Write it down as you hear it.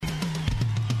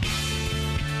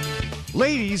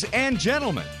Ladies and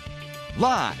gentlemen,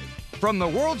 live from the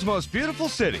world's most beautiful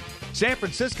city, San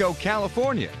Francisco,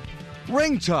 California,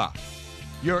 Ringtalk,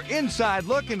 your inside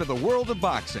look into the world of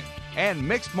boxing and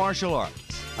mixed martial arts.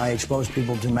 I expose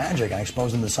people to magic. I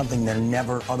expose them to something they're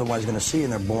never otherwise going to see in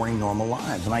their boring, normal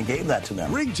lives, and I gave that to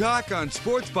them. Ring Talk on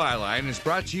Sports Byline is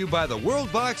brought to you by the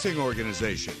World Boxing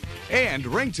Organization and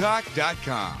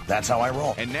Ringtalk.com. That's how I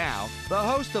roll. And now, the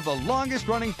host of the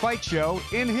longest-running fight show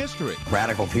in history.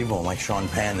 Radical people like Sean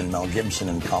Penn and Mel Gibson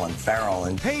and Colin Farrell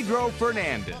and Pedro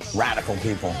Fernandez. Radical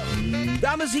people.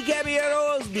 Damas y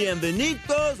caballeros,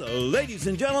 bienvenidos. Ladies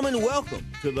and gentlemen, welcome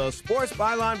to the Sports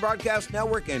Byline Broadcast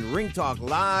Network and Ring Talk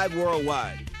Live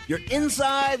Worldwide. Your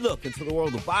inside look into the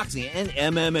world of boxing and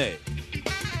MMA.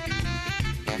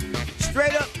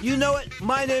 Straight up, you know it.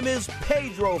 My name is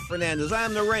Pedro Fernandez. I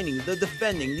am the reigning, the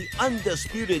defending, the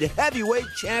undisputed heavyweight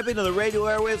champion of the radio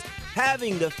airwaves,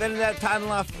 having defended that title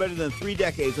now for better than 3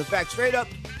 decades. In fact, straight up,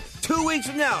 2 weeks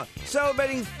from now,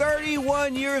 celebrating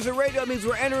 31 years of radio. That means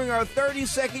we're entering our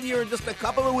 32nd year in just a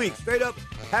couple of weeks. Straight up,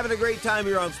 having a great time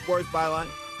here on Sports Byline.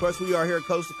 Of course, we are here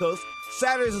coast to coast.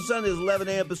 Saturdays and Sundays, 11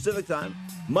 a.m. Pacific time.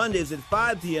 Mondays at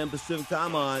 5 p.m. Pacific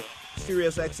time on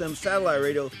Sirius XM satellite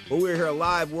radio. But we're here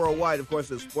live worldwide, of course,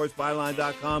 at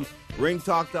sportsbyline.com,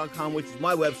 ringtalk.com, which is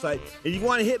my website. And you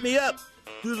want to hit me up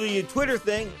through the Twitter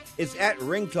thing, it's at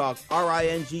Ringtalk,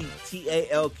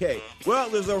 Ringtalk. Well,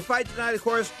 there's a fight tonight, of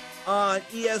course, on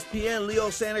ESPN, Leo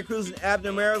Santa Cruz and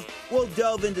Abner Mares. We'll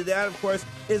delve into that, of course.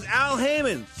 Is Al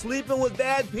Heyman sleeping with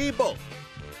bad people?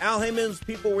 Al Heyman's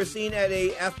people were seen at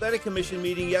a athletic commission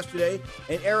meeting yesterday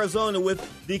in Arizona with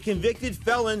the convicted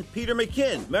felon Peter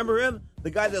McKinn. Remember him? The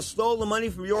guy that stole the money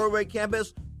from Yorway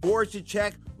campus, forged a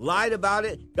check, lied about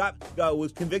it,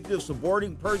 was convicted of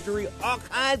suborning perjury, all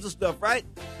kinds of stuff, right?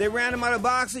 They ran him out of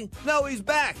boxing. No, he's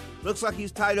back. Looks like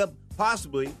he's tied up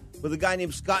possibly with a guy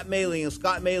named Scott Mayling, and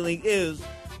Scott Mayling is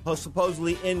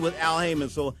supposedly in with Al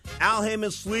Heyman. So Al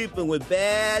Heyman's sleeping with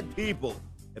bad people,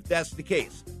 if that's the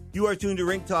case. You are tuned to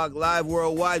Ring Talk Live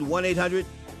Worldwide,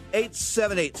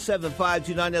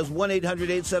 1-800-878-7529. That's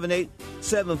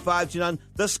 1-800-878-7529.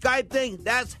 The Skype thing,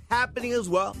 that's happening as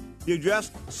well. The address,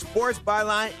 Sports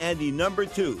Byline, and the number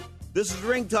 2. This is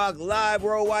Ring Talk Live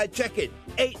Worldwide. Check it,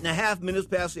 8.5 minutes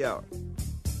past the hour.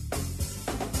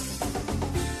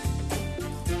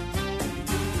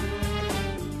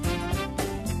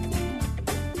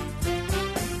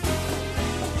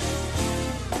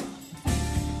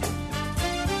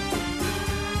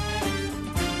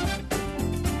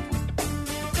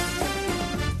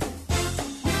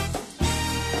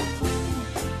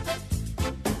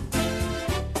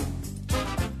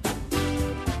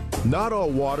 Not all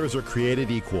waters are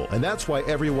created equal, and that's why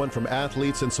everyone from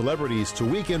athletes and celebrities to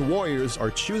weekend warriors are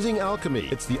choosing Alchemy.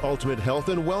 It's the ultimate health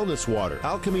and wellness water.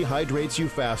 Alchemy hydrates you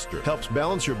faster, helps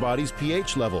balance your body's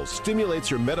pH levels,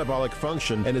 stimulates your metabolic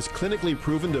function, and is clinically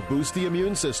proven to boost the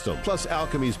immune system. Plus,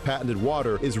 Alchemy's patented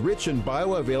water is rich in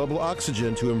bioavailable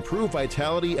oxygen to improve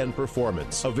vitality and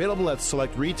performance. Available at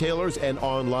select retailers and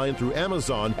online through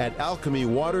Amazon at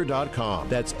alchemywater.com.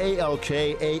 That's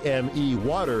ALKAME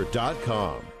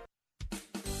water.com.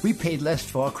 We paid less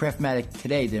for our Craftmatic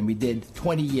today than we did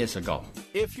 20 years ago.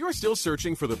 If you're still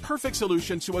searching for the perfect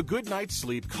solution to a good night's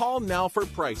sleep, call now for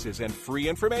prices and free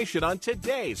information on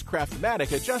today's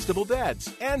Craftmatic adjustable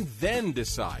beds. And then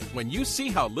decide when you see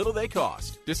how little they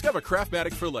cost. Discover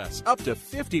Craftmatic for less, up to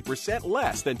 50%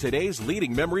 less than today's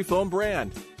leading memory foam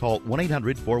brand. Call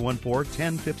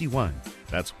 1-800-414-1051.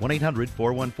 That's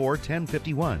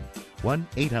 1-800-414-1051.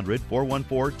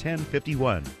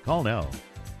 1-800-414-1051. Call now.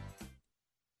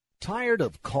 Tired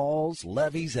of calls,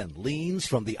 levies, and liens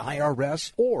from the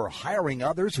IRS or hiring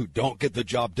others who don't get the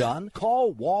job done?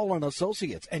 Call Wall &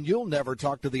 Associates and you'll never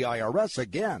talk to the IRS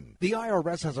again. The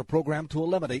IRS has a program to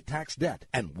eliminate tax debt,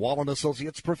 and Wall &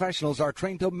 Associates professionals are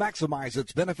trained to maximize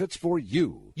its benefits for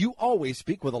you. You always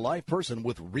speak with a live person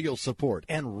with real support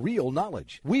and real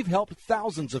knowledge. We've helped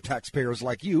thousands of taxpayers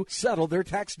like you settle their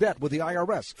tax debt with the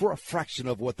IRS for a fraction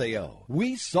of what they owe.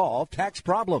 We solve tax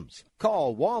problems.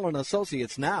 Call Wall &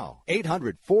 Associates now,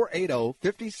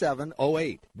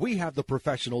 800-480-5708. We have the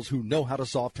professionals who know how to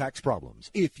solve tax problems.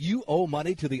 If you owe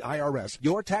money to the IRS,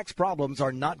 your tax problems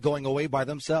are not going away by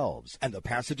themselves, and the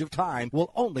passage of time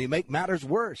will only make matters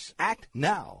worse. Act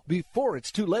now, before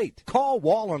it's too late. Call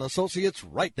Wall & Associates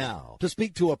right now to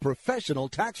speak to a professional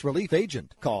tax relief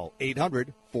agent. Call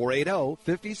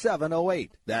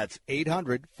 800-480-5708. That's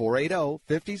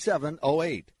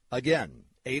 800-480-5708. Again,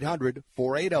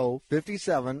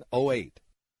 800-480-5708.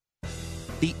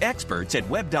 The experts at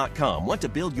Web.com want to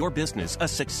build your business a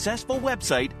successful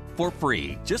website for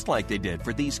free, just like they did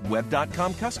for these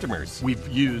Web.com customers. We've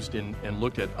used and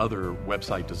looked at other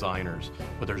website designers,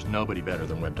 but there's nobody better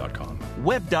than Web.com.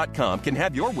 Web.com can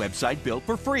have your website built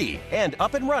for free and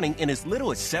up and running in as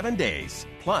little as 7 days.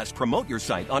 Plus, promote your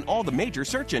site on all the major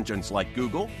search engines like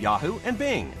Google, Yahoo, and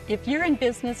Bing. If you're in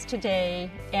business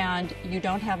today and you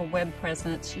don't have a web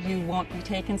presence, you won't be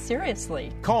taken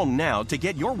seriously. Call now to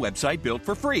get your website built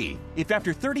for free. If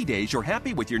after 30 days you're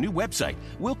happy with your new website,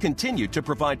 we'll continue to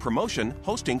provide promotion,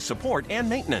 hosting, support, and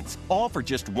maintenance, all for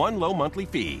just one low monthly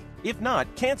fee. If not,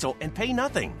 cancel and pay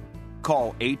nothing.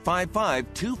 Call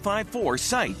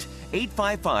 855-254-SITE,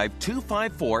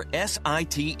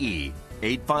 855-254-SITE.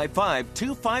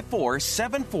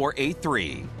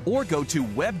 855-254-7483 or go to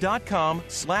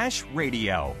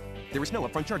web.com/radio. There is no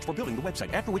upfront charge for building the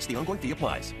website, after which the ongoing fee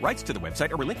applies. Rights to the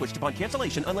website are relinquished upon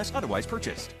cancellation unless otherwise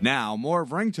purchased. Now, more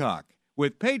of Ring Talk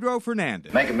with Pedro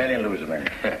Fernandez. Make a million, lose a million.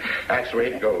 That's the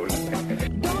way it goes.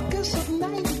 Darkest of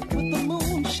night with the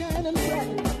moon shining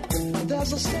bright.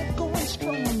 There's a set going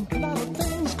strong, a lot of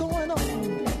things going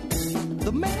on.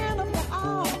 The man of the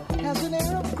hour has an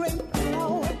air of great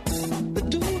power. The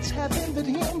dudes have envied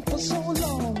him for so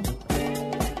long.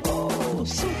 Oh,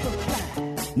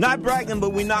 Superfly. Not bragging,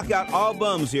 but we knock out all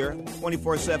bums here.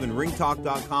 24/7.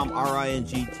 Ringtalk.com,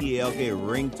 RINGTALK,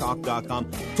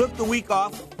 ringtalk.com. Took the week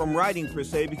off from writing, per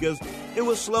se, because it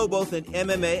was slow both in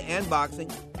MMA and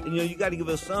boxing. And, you got to give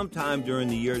us some time during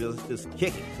the year to just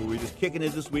kick it. So we're just kicking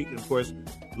it this week. And, of course,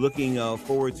 looking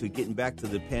forward to getting back to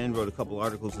the pen. Wrote a couple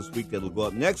articles this week that'll go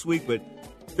up next week. But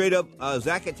straight up,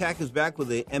 Zach Attack is back with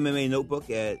the MMA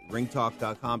notebook at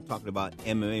ringtalk.com, talking about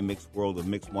MMA, mixed world of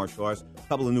mixed martial arts. A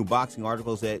couple of new boxing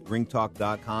articles at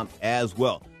ringtalk.com as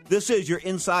well. This is your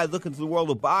inside look into the world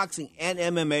of boxing and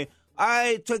MMA.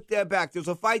 I took that back. There's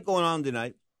a fight going on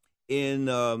tonight in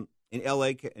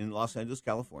L.A., in Los Angeles,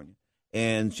 California.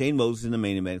 And Shane Mosley in the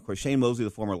main event. Of course, Shane Mosley,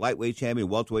 the former lightweight champion,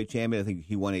 welterweight champion. I think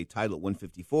he won a title at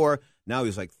 154. Now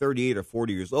he's like 38 or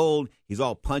 40 years old. He's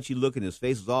all punchy looking. His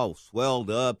face is all swelled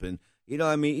up. And, he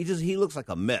looks like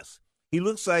a mess. He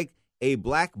looks like a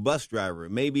black bus driver.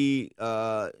 Maybe,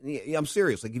 I'm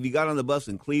serious. Like if you got on the bus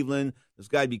in Cleveland, this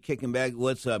guy'd be kicking back,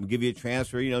 what's up, give you a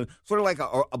transfer, sort of like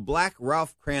a black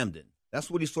Ralph Cramden. That's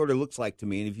what he sort of looks like to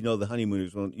me. And if you know the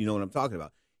Honeymooners, you know what I'm talking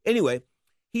about. Anyway,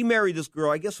 he married this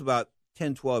girl, I guess about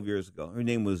 10, 12 years ago. Her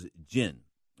name was Jin,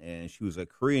 and she was a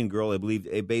Korean girl, I believe,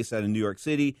 based out of New York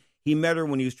City. He met her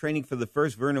when he was training for the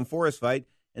first Vernon Forrest fight,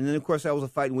 and then, of course, that was a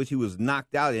fight in which he was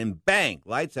knocked out, and bang,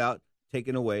 lights out,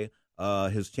 taking away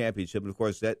his championship. And, of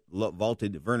course, that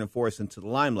vaulted Vernon Forrest into the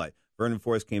limelight. Vernon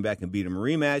Forrest came back and beat him a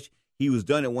rematch. He was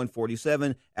done at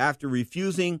 147 after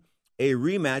refusing a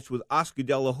rematch with Oscar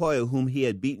De La Hoya, whom he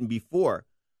had beaten before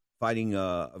fighting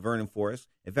Vernon Forrest.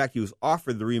 In fact, he was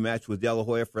offered the rematch with De La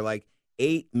Hoya for like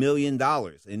 $8 million,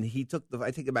 and he took I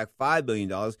take it back, $5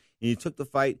 million, and he took the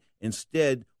fight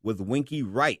instead with Winky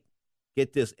Wright.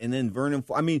 Get this, and then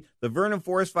the Vernon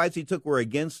Forrest fights he took were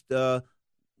against, not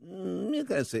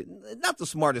the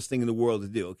smartest thing in the world to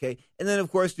do, okay? And then,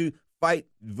 of course, to fight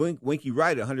Winky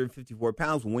Wright at 154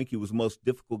 pounds when Winky was the most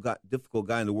difficult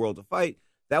guy in the world to fight,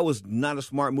 that was not a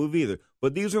smart move either.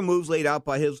 But these are moves laid out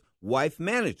by his wife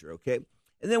manager, okay?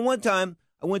 And then one time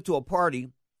I went to a party,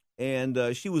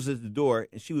 and she was at the door,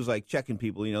 and she was like checking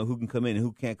people, who can come in and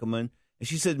who can't come in. And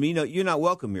she said to me, you're not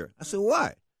welcome here. I said,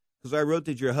 why? Because I wrote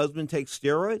that your husband takes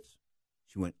steroids.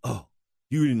 She went, oh,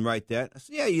 you didn't write that? I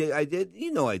said, yeah, I did.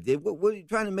 I did. What are you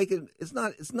trying to make it? It's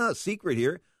not a secret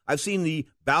here. I've seen the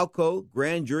Balco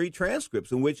grand jury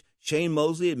transcripts in which Shane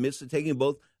Mosley admits to taking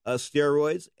both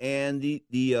steroids and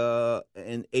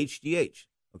and HGH.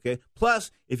 Okay.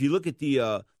 Plus, if you look at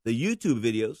the YouTube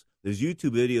videos, there's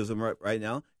YouTube videos of them right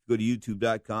now. Go to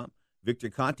youtube.com. Victor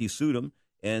Conti sued him,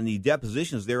 and the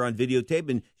depositions there on videotape.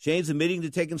 And Shane's admitting to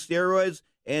taking steroids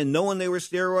and knowing they were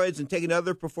steroids and taking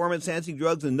other performance-enhancing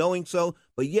drugs and knowing so.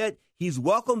 But yet, he's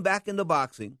welcomed back into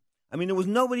boxing. I mean, there was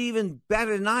nobody even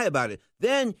batted an eye about it.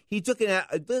 Then he took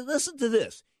listen to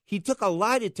this. He took a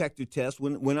lie detector test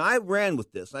when I ran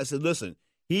with this. I said, listen,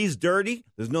 he's dirty.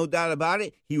 There's no doubt about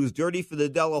it. He was dirty for the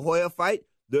De La Hoya fight.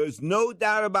 There's no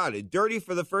doubt about it. Dirty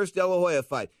for the first De La Hoya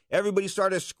fight. Everybody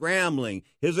started scrambling.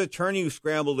 His attorney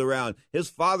scrambled around. His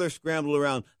father scrambled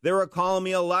around. They were calling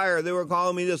me a liar. They were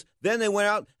calling me this. Then they went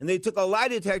out and they took a lie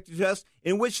detector test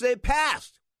in which they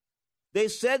passed. They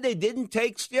said they didn't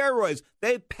take steroids.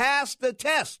 They passed the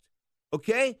test.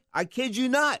 Okay? I kid you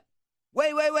not.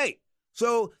 Wait.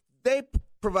 So they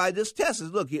provide this test.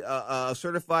 Look, a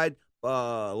certified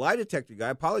lie detector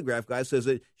guy, polygraph guy, says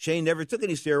that Shane never took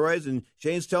any steroids, and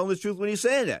Shane's telling the truth when he's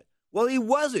saying that. Well, he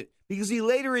wasn't, because he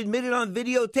later admitted on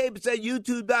videotape, it's at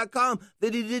YouTube.com,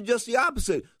 that he did just the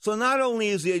opposite. So not only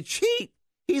is he a cheat,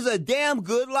 he's a damn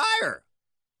good liar.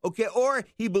 Okay, or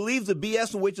he believes the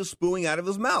BS in which is spewing out of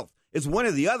his mouth. It's one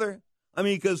or the other. I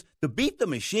mean, because to beat the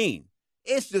machine,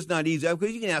 it's just not easy.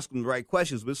 Because you can ask him the right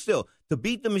questions, but still, to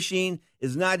beat the machine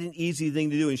is not an easy thing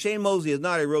to do. And Shane Mosley is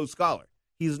not a Rhodes Scholar.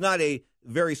 He's not a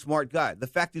very smart guy. The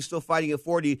fact he's still fighting at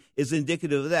 40 is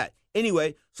indicative of that.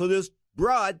 Anyway, so this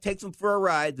broad takes him for a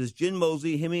ride. This Jen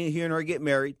Mosley, he and her get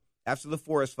married after the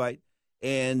Forrest fight,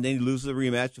 and then he loses a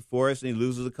rematch to Forrest, and he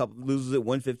loses at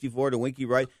 154 to Winky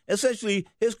Wright. Essentially,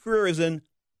 his career is in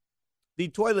the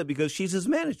toilet because she's his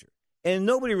manager, and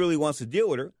nobody really wants to deal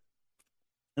with her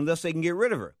unless they can get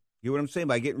rid of her. You know what I'm saying?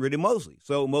 By getting rid of Mosley.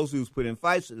 So Mosley was put in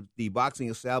fights. The boxing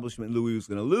establishment Louis was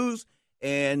going to lose.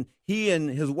 And he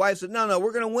and his wife said, no,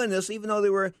 we're going to win this, even though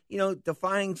they were,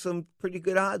 defying some pretty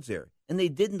good odds there. And they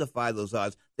didn't defy those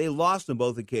odds. They lost on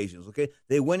both occasions, okay?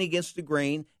 They went against the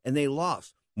grain, and they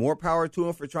lost. More power to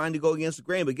them for trying to go against the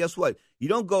grain. But guess what? You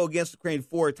don't go against the grain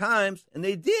 4 times, and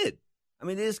they did. I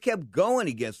mean, they just kept going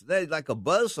against it. They're like a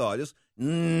buzzsaw. Just,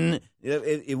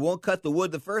 it won't cut the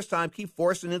wood the first time. Keep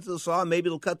forcing it into the saw. Maybe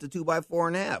it'll cut the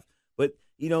 2x4.5. But,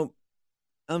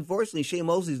 unfortunately, Shane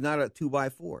Mosley's not a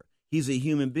 2x4. He's a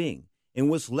human being. And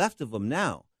what's left of him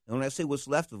now, and when I say what's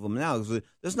left of him now, is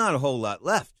there's not a whole lot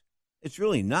left. It's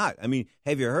really not. I mean,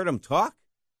 have you heard him talk?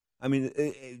 I mean,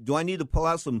 do I need to pull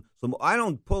out some? I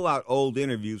don't pull out old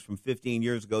interviews from 15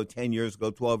 years ago, 10 years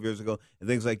ago, 12 years ago, and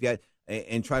things like that,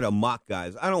 and try to mock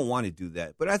guys. I don't want to do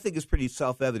that. But I think it's pretty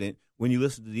self-evident when you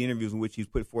listen to the interviews in which he's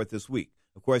put forth this week.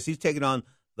 Of course, he's taken on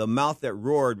the mouth that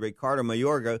roared, Ricardo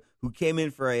Mayorga, who came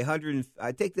in for I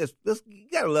take this, you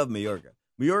got to love Mayorga.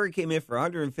 Mayorga came in for a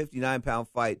 159-pound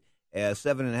fight at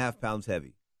 7.5 pounds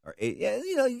heavy. Or 8,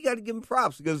 you got to give him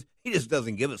props because he just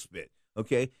doesn't give a spit.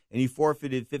 Okay, and he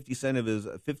forfeited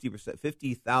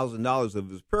 $50,000 of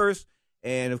his purse,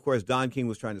 and of course Don King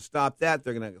was trying to stop that.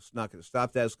 They're not going to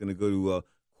stop that. It's going to go to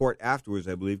court afterwards,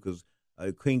 I believe, because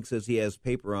King says he has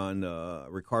paper on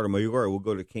Ricardo Mayorga. We'll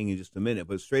go to King in just a minute,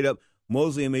 but straight up,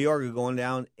 Mosley and Mayorga going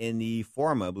down in the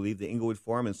Forum, I believe, the Inglewood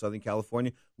Forum in Southern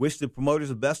California. Wish the promoters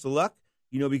the best of luck,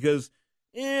 because.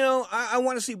 I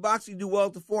want to see boxing do well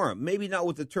at the Forum. Maybe not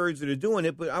with the turds that are doing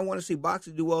it, but I want to see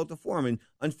boxing do well at the Forum. And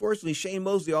unfortunately, Shane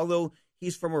Mosley, although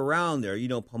he's from around there,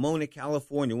 Pomona,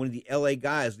 California, one of the L.A.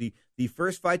 guys, the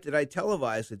first fight that I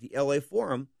televised at the L.A.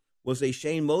 Forum was a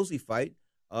Shane Mosley fight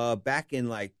back in,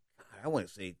 I want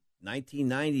to say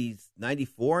 1990,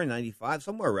 94, 95,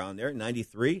 somewhere around there,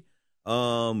 93.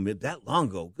 That long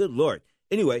ago. Good Lord.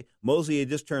 Anyway, Mosley had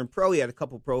just turned pro. He had a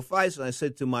couple pro fights, and I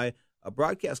said to my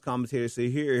broadcast commentator, say,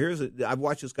 I've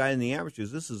watched this guy in the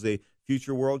amateurs. This is a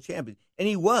future world champion. And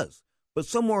he was. But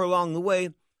somewhere along the way,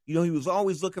 he was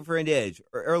always looking for an edge.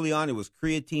 Early on, it was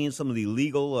creatine, some of the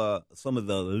legal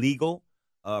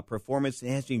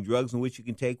performance-enhancing drugs in which you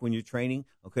can take when you're training.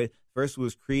 Okay, first it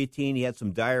was creatine. He had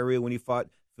some diarrhea when he fought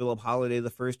Philip Holliday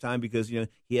the first time because, he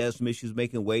had some issues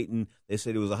making weight, and they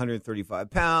said it was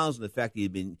 135 pounds, and the fact he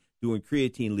had been doing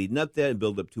creatine leading up to that and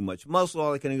build up too much muscle,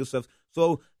 all that kind of good stuff.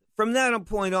 So from that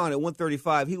point on, at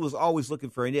 135, he was always looking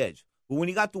for an edge. But when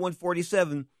he got to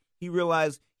 147, he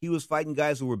realized he was fighting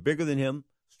guys who were bigger than him,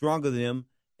 stronger than him,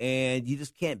 and you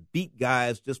just can't beat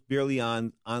guys just barely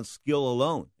on skill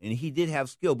alone. And he did have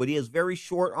skill, but he has very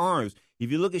short arms.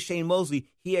 If you look at Shane Mosley,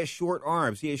 he has short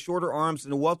arms. He has shorter arms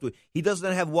than a welterweight. He does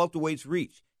not have welterweight's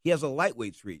reach. He has a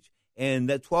lightweight's reach. And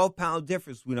that 12-pound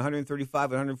difference between 135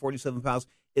 and 147 pounds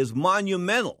is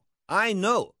monumental. I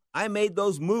know. I made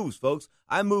those moves, folks.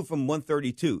 I moved from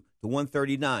 132 to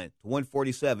 139 to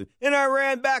 147, and I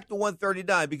ran back to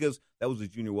 139 because that was the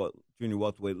junior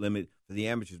welterweight limit for the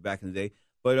amateurs back in the day.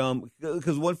 But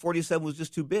because 147 was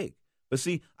just too big. But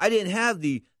see, I didn't have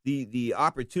the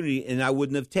opportunity, and I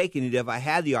wouldn't have taken it if I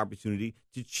had the opportunity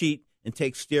to cheat and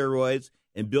take steroids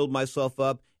and build myself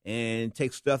up and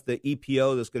take stuff that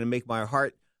EPO that's going to make my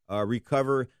heart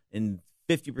recover and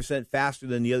 50% faster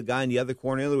than the other guy in the other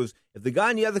corner. In other words, if the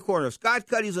guy in the other corner, if Scott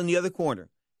Cuddy's in the other corner,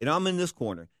 and I'm in this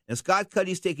corner, and Scott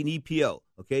Cuddy's taking EPO,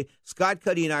 okay? Scott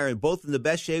Cuddy and I are both in the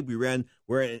best shape.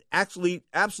 We're in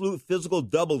absolute physical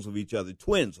doubles of each other,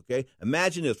 twins, okay?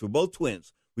 Imagine this. We're both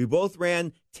twins. We both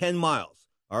ran 10 miles,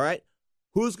 all right?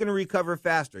 Who's going to recover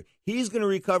faster? He's going to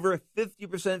recover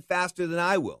 50% faster than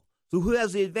I will. So who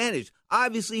has the advantage?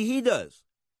 Obviously, he does.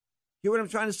 Hear what I'm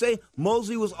trying to say?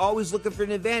 Mosley was always looking for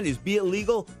an advantage, be it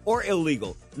legal or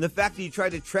illegal. And the fact that he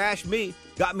tried to trash me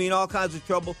got me in all kinds of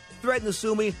trouble, threatened to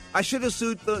sue me. I should have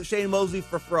sued Shane Mosley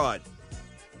for fraud.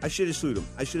 I should have sued him.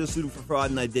 I should have sued him for fraud,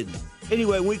 and I didn't.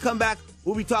 Anyway, when we come back,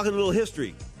 we'll be talking a little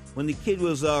history. when the kid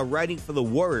was writing for the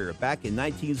Warrior back in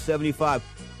 1975.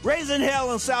 Raising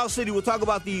Hell in South City. We'll talk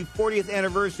about the 40th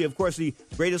anniversary, of course, the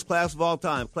greatest class of all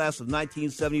time, class of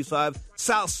 1975,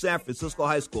 South San Francisco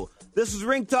High School. This is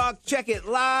Ring Talk. Check it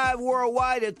live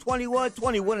worldwide at 21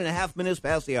 and a half minutes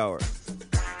past the hour.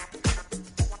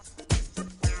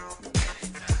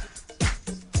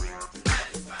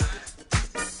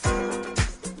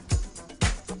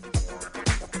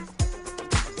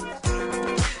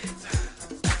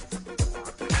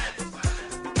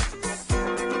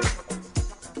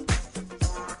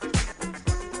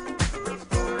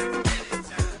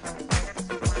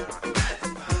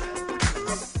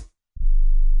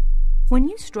 When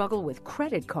you struggle with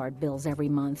credit card bills every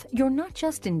month, you're not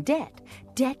just in debt.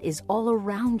 Debt is all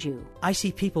around you. I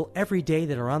see people every day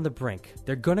that are on the brink.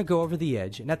 They're going to go over the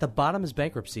edge, and at the bottom is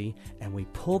bankruptcy, and we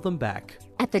pull them back.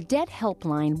 At the Debt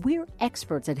Helpline, we're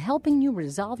experts at helping you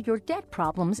resolve your debt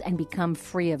problems and become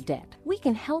free of debt. We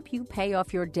can help you pay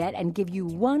off your debt and give you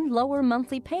one lower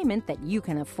monthly payment that you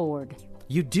can afford.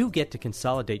 You do get to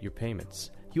consolidate your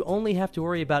payments. You only have to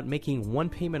worry about making one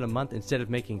payment a month instead of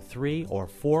making 3 or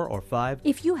 4 or 5.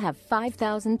 If you have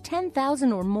 $5,000,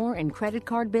 $10,000 or more in credit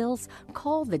card bills,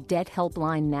 call the Debt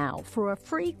Helpline now for a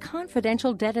free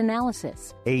confidential debt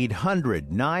analysis.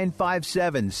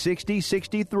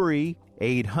 800-957-6063.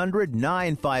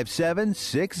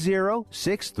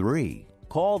 800-957-6063.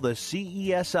 Call the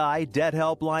CESI Debt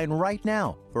Helpline right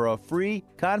now for a free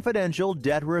confidential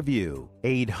debt review.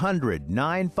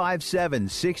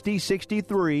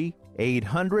 800-957-6063.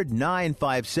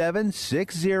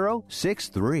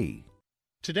 800-957-6063.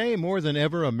 Today, more than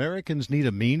ever, Americans need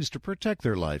a means to protect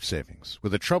their life savings.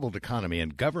 With a troubled economy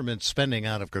and government spending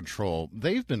out of control,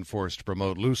 they've been forced to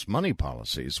promote loose money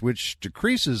policies, which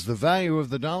decreases the value of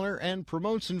the dollar and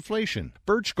promotes inflation.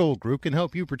 Birch Gold Group can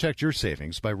help you protect your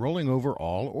savings by rolling over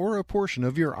all or a portion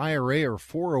of your IRA or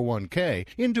 401k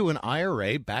into an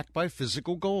IRA backed by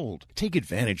physical gold. Take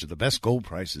advantage of the best gold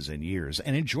prices in years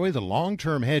and enjoy the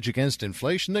long-term hedge against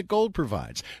inflation that gold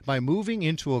provides by moving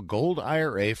into a gold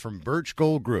IRA from Birch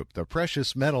Gold Group, the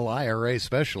precious metal IRA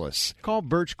specialists. Call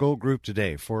Birch Gold Group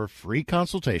today for a free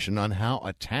consultation on how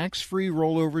a tax-free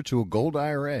rollover to a gold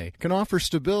IRA can offer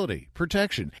stability,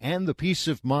 protection, and the peace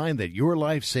of mind that your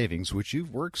life savings, which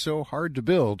you've worked so hard to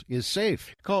build, is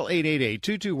safe. Call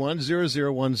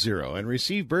 888-221-0010 and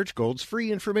receive Birch Gold's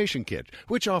free information kit,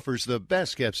 which offers the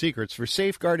best-kept secrets for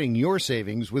safeguarding your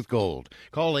savings with gold.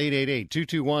 Call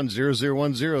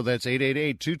 888-221-0010. That's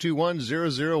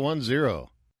 888-221-0010.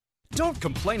 Don't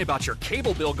complain about your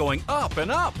cable bill going up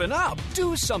and up and up.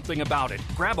 Do something about it.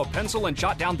 Grab a pencil and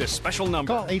jot down this special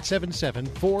number. Call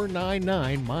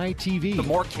 877-499-MY-TV. The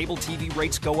more cable TV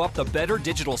rates go up, the better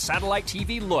digital satellite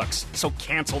TV looks. So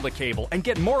cancel the cable and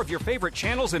get more of your favorite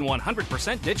channels in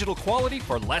 100% digital quality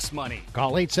for less money.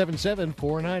 Call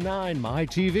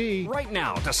 877-499-MY-TV. Right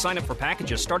now to sign up for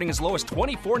packages starting as low as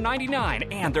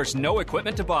 $24.99, and there's no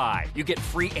equipment to buy. You get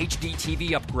free HD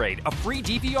TV upgrade, a free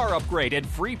DVR upgrade, and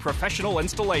free professional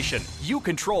installation. You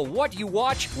control what you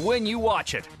watch when you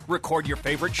watch it. Record your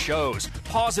favorite shows.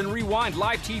 Pause and rewind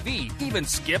live TV. Even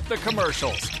skip the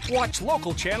commercials. Watch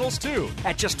local channels too.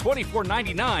 At just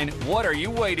 $24.99, what are you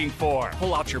waiting for?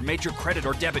 Pull out your major credit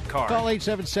or debit card. Call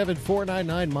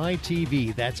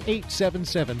 877-499-MY-TV. That's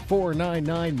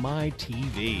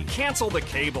 877-499-MY-TV. Cancel the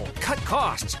cable, cut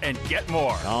costs, and get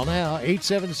more. Call now,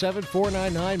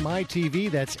 877-499-MY-TV.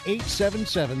 That's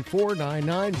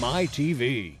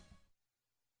 877-499-MY-TV.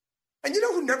 And you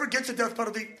know who never gets a death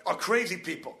penalty are crazy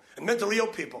people and mentally ill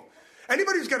people.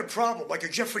 Anybody who's got a problem, like a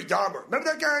Jeffrey Dahmer. Remember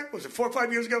that guy? Was it 4 or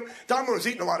 5 years ago? Dahmer was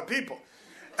eating a lot of people.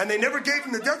 And they never gave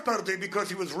him the death penalty because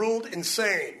he was ruled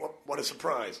insane. What a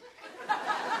surprise.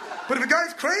 But if a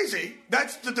guy's crazy,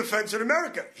 that's the defense in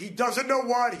America. He doesn't know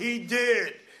what he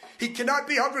did. He cannot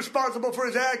be held responsible for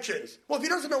his actions. Well, if he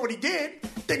doesn't know what he did,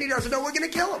 then he doesn't know we're going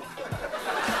to kill him.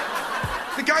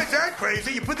 If the guy's that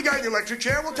crazy, you put the guy in the electric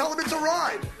chair, we'll tell him it's a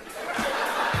ride.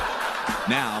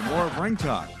 Now, more of Ring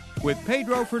Talk with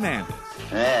Pedro Fernandez.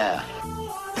 Yeah.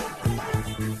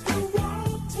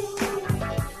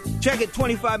 Check it,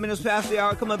 25 minutes past the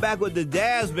hour. Coming back with the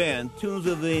Daz Band. Tunes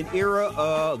of the era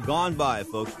gone by,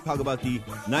 folks. Talk about the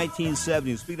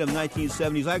 1970s. Speaking of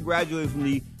 1970s, I graduated from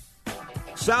the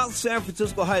South San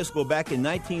Francisco High School back in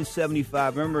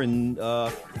 1975. Remember,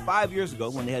 5 years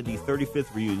ago when they had the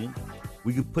 35th reunion,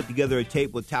 we could put together a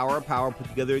tape with Tower of Power, put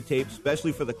together a tape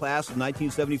especially for the class of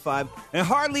 1975, and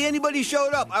hardly anybody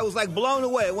showed up. I was like blown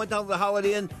away. I went down to the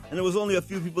Holiday Inn, and there was only a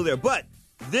few people there. But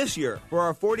this year, for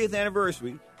our 40th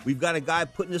anniversary, We've got a guy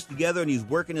putting this together, and he's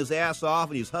working his ass off,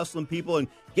 and he's hustling people and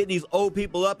getting these old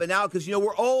people up and out because,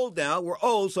 we're old now. We're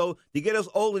old, so to get us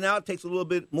old and out takes a little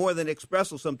bit more than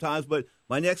espresso sometimes. But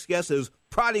my next guest is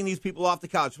prodding these people off the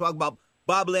couch. We're talking about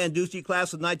Bob Landucci,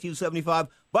 class of 1975.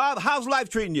 Bob, how's life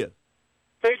treating you?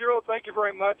 Pedro, thank you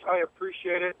very much. I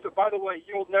appreciate it. So, by the way,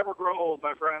 you'll never grow old,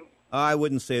 my friend. I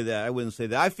wouldn't say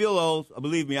that. I feel old.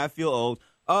 Believe me, I feel old.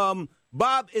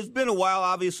 Bob, it's been a while,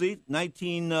 obviously.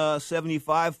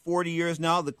 1975, 40 years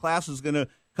now. The class is going to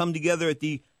come together at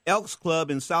the Elks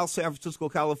Club in South San Francisco,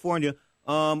 California.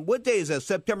 What day is that,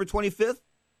 September 25th?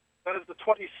 That is the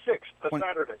 26th,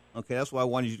 Saturday. Okay, that's why I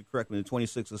wanted you to correct me, the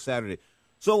 26th of Saturday.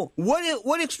 So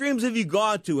what extremes have you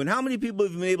gone to, and how many people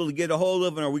have you been able to get a hold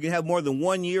of, and are we going to have more than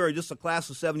 1 year, or just a class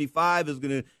of 75 is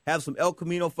going to have some El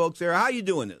Camino folks there? How are you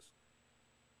doing this?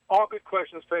 All good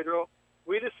questions, Pedro.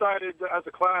 We decided as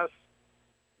a class,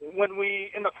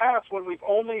 in the past, when we've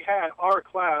only had our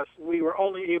class, we were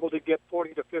only able to get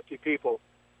 40 to 50 people.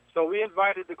 So we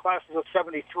invited the classes of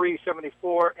 73,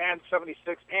 74, and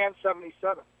 76, and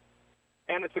 77.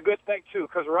 And it's a good thing, too,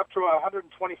 because we're up to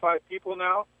 125 people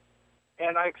now.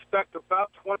 And I expect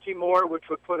about 20 more, which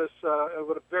would put us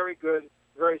with a very good,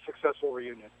 very successful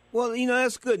reunion. Well,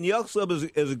 that's good. And the Elks Club is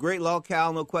a great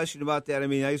locale, no question about that. I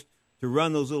mean, I used to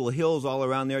run those little hills all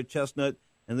around there, Chestnut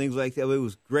and things like that. It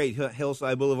was great,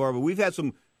 Hillside Boulevard. But we've had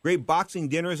some great boxing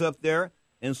dinners up there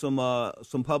and some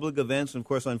public events. And, of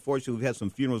course, unfortunately, we've had some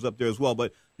funerals up there as well.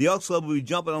 But the Elks Club will be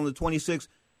jumping on the 26th.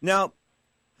 Now,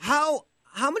 how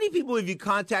many people have you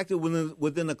contacted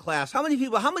within the class? How many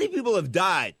people have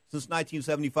died since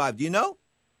 1975? Do you know?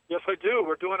 Yes, I do.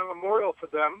 We're doing a memorial for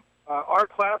them. Our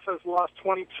class has lost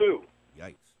 22.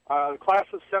 Yikes. The class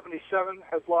of 77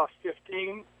 has lost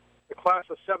 15. The class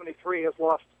of 73 has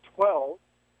lost 12.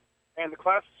 And the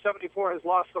class of 74 has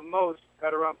lost the most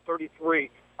at around 33.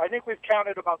 I think we've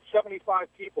counted about 75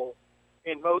 people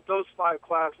in those 5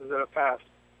 classes that have passed.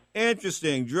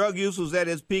 Interesting. Drug use was at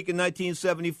its peak in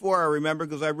 1974, I remember,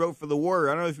 because I wrote for The Warrior.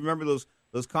 I don't know if you remember those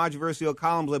controversial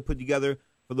columns I put together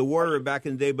for The Warrior back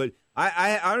in the day, but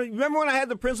I remember when I had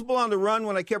the principal on the run,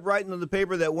 when I kept writing in the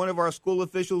paper that one of our school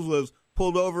officials was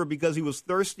pulled over because he was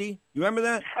thirsty. You remember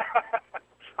that?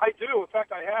 I do. In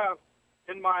fact, I have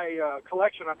in my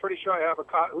collection, I'm pretty sure I have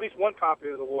at least one copy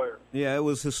of The Warrior. Yeah, it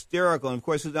was hysterical. And, of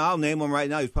course, I'll name him right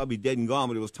now. He's probably dead and gone,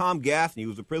 but it was Tom Gaffney. He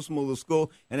was the principal of the school,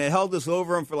 and they held this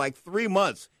over him for like 3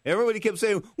 months. Everybody kept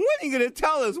saying, when are you going to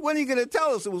tell us? When are you going to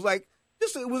tell us? It was like,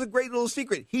 it was a great little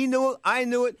secret. He knew it, I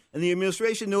knew it, and the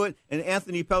administration knew it, and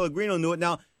Anthony Pellegrino knew it.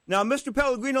 Now, Mr.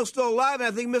 Pellegrino's still alive, and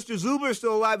I think Mr. Zubler is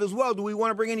still alive as well. Do we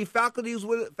want to bring any faculty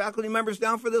members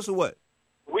down for this or what?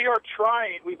 We are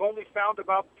trying. We've only found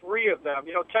about 3 of them.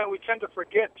 We tend to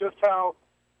forget just how,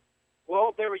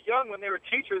 well, they were young when they were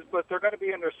teachers, but they're going to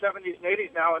be in their 70s and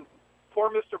 80s now. And poor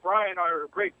Mr. Bryan, our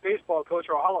great baseball coach,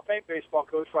 our Hall of Fame baseball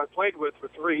coach, who I played with for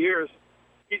 3 years,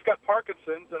 he's got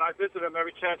Parkinson's, and I visit him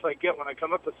every chance I get when I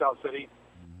come up to South City.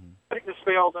 I think this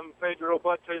failed him, Pedro,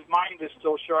 but his mind is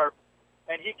still sharp,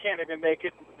 and he can't even make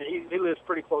it. He lives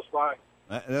pretty close by.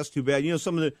 That's too bad.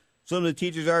 Some of the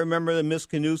teachers I remember, that Miss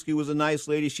Kanuski was a nice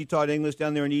lady. She taught English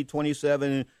down there in E27.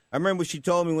 And I remember what she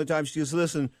told me one time. She goes,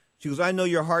 listen, I know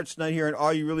your heart's not here and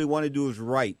all you really want to do is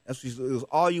write. That's what she goes,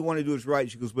 all you want to do is write.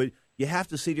 She goes, but you have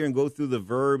to sit here and go through the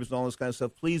verbs and all this kind of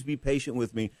stuff. Please be patient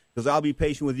with me because I'll be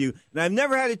patient with you. And I've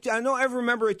never had I don't ever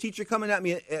remember a teacher coming at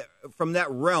me from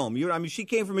that realm. She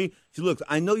came for me. She looked,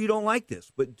 I know you don't like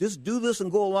this, but just do this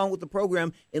and go along with the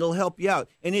program. It'll help you out.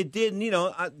 And it did. And,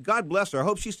 God bless her. I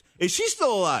hope is she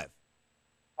still alive?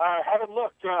 I haven't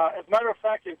looked. As a matter of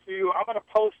fact, I'm going to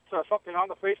post something on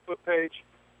the Facebook page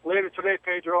later today,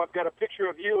 Pedro. I've got a picture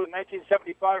of you in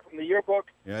 1975 from the yearbook.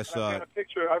 Yeah, I saw it.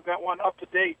 I've got one up to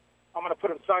date. I'm going to put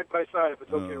them side by side if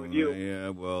it's okay with you. Yeah,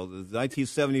 well, the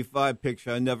 1975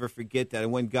 picture, I never forget that.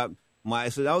 I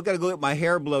said, I got to go get my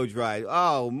hair blow dried.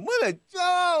 Oh, man. Hey,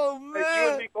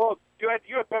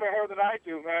 you have better hair than I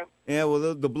do, man. Yeah,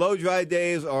 well, the blow dry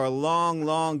days are long,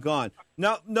 long gone.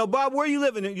 Now, Bob, where are you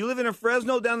living? You living in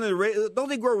Fresno down there? Don't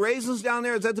they grow raisins down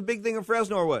there? Is that the big thing in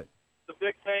Fresno or what? The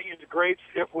big thing is grapes.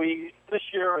 This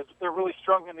year, they're really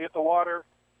struggling to get the water.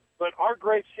 But our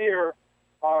grapes here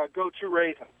go to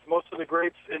raisins. Most of the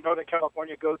grapes in Northern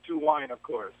California go to wine, of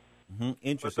course. Mm-hmm.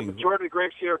 Interesting. But the majority of the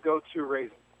grapes here go to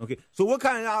raisins. Okay. So what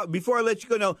kind of, before I let you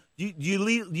go, now, do you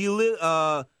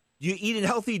eat a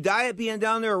healthy diet being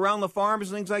down there around the farms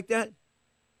and things like that?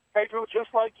 Pedro, just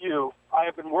like you, I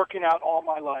have been working out all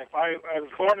my life. I was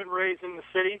born and raised in the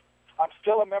city. I'm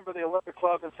still a member of the Olympic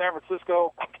Club in San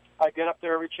Francisco. I get up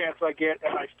there every chance I get,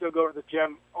 and I still go to the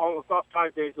gym about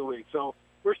 5 days a week. So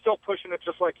we're still pushing it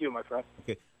just like you, my friend.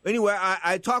 Okay. Anyway,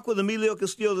 I talked with Emilio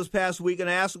Castillo this past week, and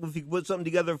I asked him if he could put something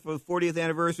together for the 40th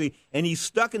anniversary, and he's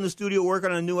stuck in the studio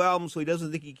working on a new album, so he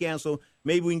doesn't think he can, so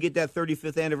maybe we can get that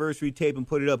 35th anniversary tape and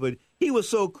put it up. But he was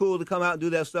so cool to come out and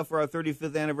do that stuff for our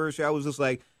 35th anniversary. I was just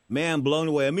like, man, blown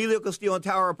away. Emilio Castillo and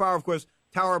Tower of Power, of course,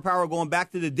 Tower of Power going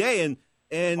back to the day,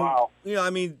 and wow. You know,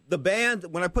 I mean, the band,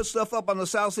 when I put stuff up on the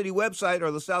South City website or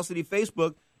the South City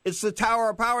Facebook, it's the Tower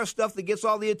of Power stuff that gets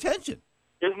all the attention.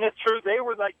 Isn't it true? They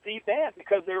were like the band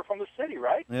because they were from the city,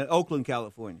 right? Oakland,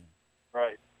 California.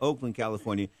 Right. Oakland,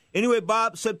 California. Anyway,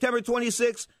 Bob, September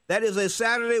 26th, that is a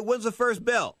Saturday. When's the first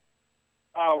bell?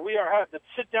 We are having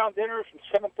sit-down dinners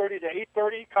from 7:30 to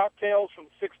 8:30, cocktails from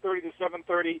 6:30 to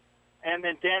 7:30, and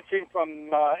then dancing from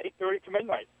 8:30 to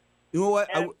midnight. You know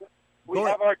what? And we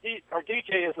have our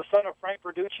DJ is the son of Frank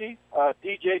Verducci.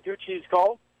 DJ Ducci's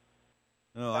called.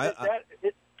 Oh,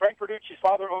 Frank Verducci's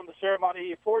father owned the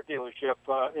Ceremony Ford dealership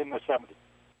in the 70s.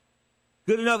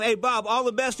 Good enough. Hey, Bob, all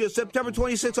the best. It's September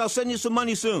 26th. I'll send you some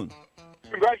money soon.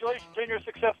 Congratulations on your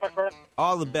success, my friend.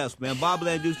 All the best, man. Bob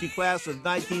Landucci, class of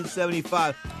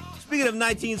 1975. Speaking of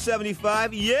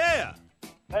 1975, yeah.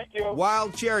 Thank you.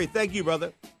 Wild Cherry. Thank you,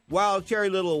 brother. Wild Cherry,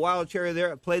 little Wild Cherry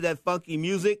there. Play that funky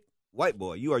music. White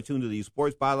boy, you are tuned to the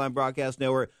Sports Byline Broadcast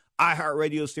Network,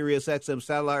 iHeartRadio, Sirius XM,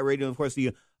 Satellite Radio, and, of course,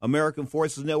 the American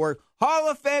Forces Network. Hall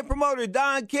of Fame promoter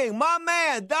Don King. My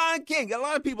man, Don King. Got a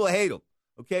lot of people that hate him,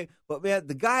 okay? But, man,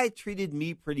 the guy treated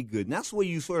me pretty good. And that's the way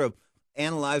you sort of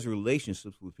analyze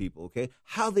relationships with people, okay?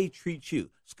 How they treat you.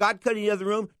 Scott Cuddy in the other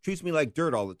room treats me like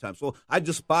dirt all the time. So I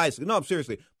despise him. No,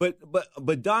 seriously.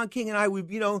 But Don King and I, we've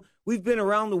been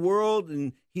around the world,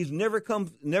 and he's never come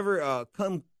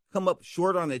up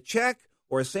short on a check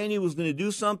or saying he was going to do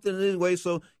something in his way.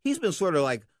 So he's been sort of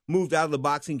like moved out of the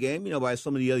boxing game, by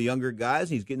some of the other younger guys.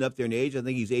 He's getting up there in age. I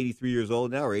think he's 83 years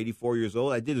old now or 84 years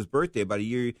old. I did his birthday about a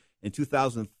year in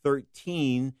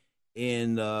 2013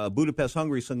 in Budapest,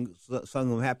 Hungary, sung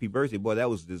him happy birthday. Boy, that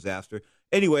was a disaster.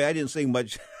 Anyway, I didn't sing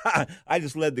much. I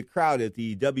just led the crowd at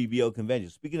the WBO convention.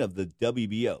 Speaking of the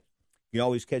WBO, you can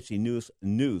always catch the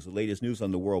the latest news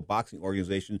on the World Boxing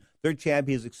Organization, their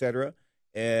champions, etc.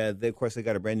 And, of course, they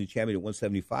got a brand-new champion at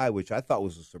 175, which I thought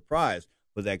was a surprise.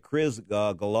 But that Chris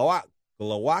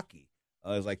Galawaki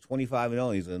is like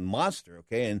 25-0. He's a monster,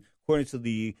 okay? And according to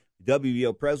the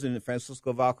WBO president,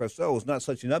 Francisco Valcarcel, it was not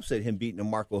such an upset, him beating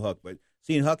Marco Huck. But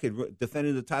seeing Huck had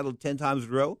defended the title 10 times in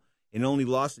a row and only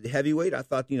lost at heavyweight, I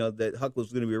thought, that Huck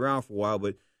was going to be around for a while.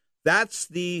 But that's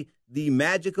the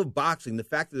magic of boxing, the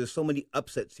fact that there's so many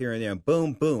upsets here and there, and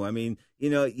boom, boom. I mean,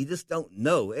 you just don't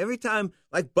know. Every time,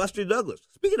 like Buster Douglas.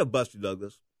 Speaking of Buster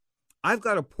Douglas, I've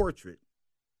got a portrait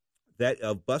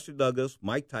of Buster Douglas,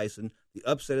 Mike Tyson, the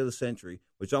upset of the century,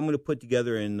 which I'm going to put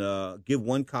together and give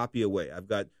one copy away. I've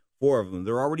got 4 of them.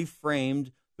 They're already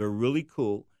framed. They're really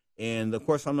cool. And, of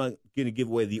course, I'm not going to give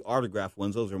away the autographed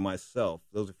ones. Those are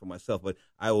for myself. But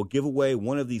I will give away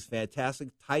one of these fantastic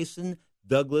Tyson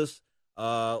Douglas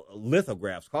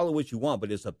lithographs. Call it what you want,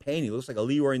 but it's a painting. It looks like a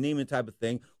Leroy Neiman type of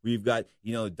thing where you've got,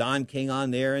 Don King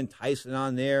on there and Tyson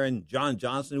on there and John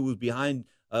Johnson, who was behind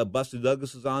Buster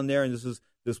Douglas, is on there. And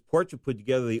this portrait put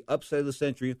together, the upset of the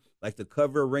century, like the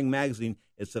cover of Ring magazine.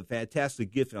 It's a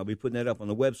fantastic gift, and I'll be putting that up on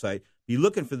the website. Be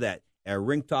looking for that at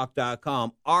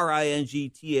ringtalk.com,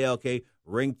 RINGTALK,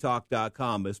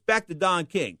 ringtalk.com. But it's back to Don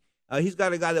King. He's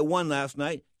got a guy that won last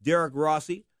night, Derek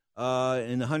Rossi,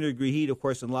 in the 100-degree heat, of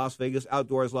course, in Las Vegas,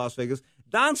 outdoors Las Vegas.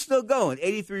 Don's still going,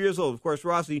 83 years old. Of course,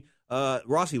 Rossi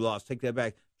lost. Take that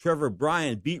back. Trevor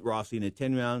Bryan beat Rossi in a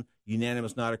 10-round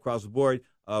unanimous nod across the board.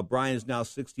 Bryan is now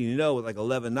 16-0 with like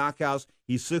 11 knockouts.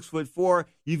 He's 6'4".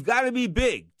 You've got to be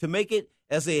big to make it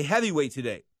as a heavyweight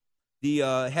today.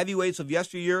 The heavyweights of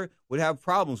yesteryear would have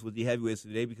problems with the heavyweights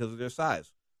today because of their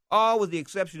size. All with the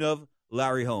exception of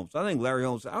Larry Holmes. I think Larry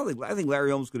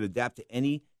Holmes could adapt to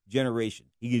any generation.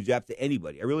 He can adapt to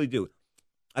anybody. I really do.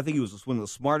 I think he was one of the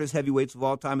smartest heavyweights of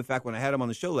all time. In fact, when I had him on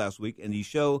the show last week, and the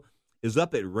show is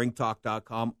up at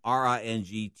ringtalk.com,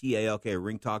 RINGTALK,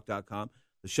 ringtalk.com,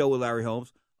 the show with Larry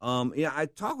Holmes. I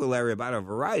talk with Larry about a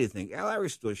variety of things.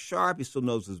 Larry's still sharp. He still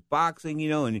knows his boxing,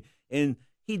 and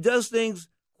he does things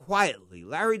quietly.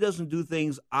 Larry doesn't do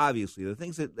things obviously. The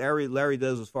things that Larry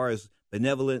does as far as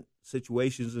benevolent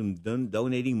situations and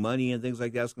donating money and things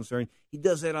like that is concerned, he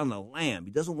does that on the lam.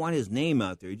 He doesn't want his name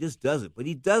out there. He just does it. But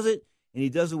he does it, and he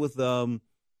does it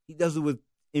with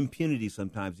impunity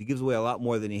sometimes. He gives away a lot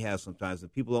more than he has sometimes,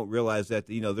 and people don't realize that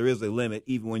there is a limit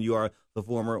even when you are the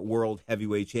former world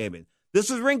heavyweight champion. This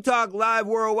is Ring Talk Live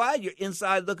Worldwide, your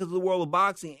inside look into the world of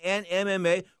boxing and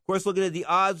MMA. Of course, looking at the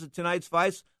odds of tonight's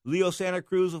fights, Leo Santa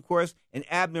Cruz, of course, and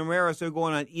Abner Maris, they're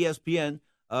going on ESPN.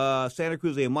 Santa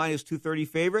Cruz a minus 230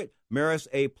 favorite. Maris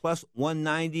a plus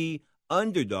 190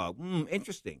 underdog.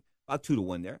 Interesting. About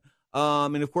 2-1 there.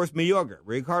 And, of course, Mayorga.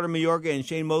 Ricardo Mayorga and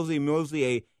Shane Mosley. Mosley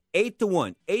a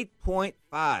 8-1.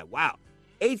 8.5. Wow.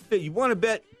 You want to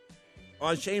bet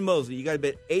on Shane Mosley, you got to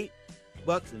bet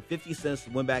 $8.50 to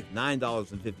win back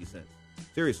 $9.50.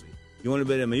 Seriously. You want to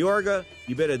bet on Mayorga,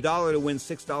 you bet $1 to win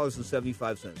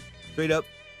 $6.75. Straight up,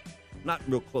 not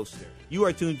real close there. You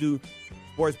are tuned to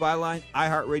Sports Byline,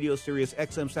 iHeartRadio, Sirius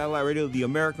XM Satellite Radio, the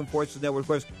American Forces Network. Of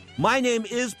course, my name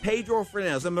is Pedro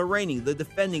Fernandez. I'm the reigning, the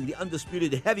defending, the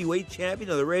undisputed heavyweight champion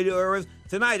of the radio eras.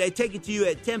 Tonight, I take it to you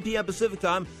at 10 p.m. Pacific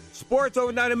Time, Sports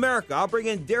Overnight America. I'll bring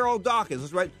in Daryl Dawkins.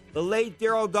 That's right, the late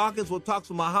Daryl Dawkins will talk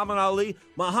to Muhammad Ali.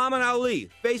 Muhammad Ali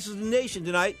faces the nation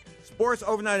tonight. Sports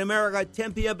Overnight America,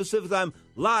 10 p.m. Pacific Time,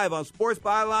 live on Sports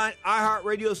Byline,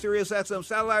 iHeartRadio, Sirius XM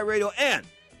Satellite Radio, and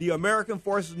the American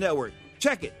Forces Network.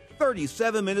 Check it.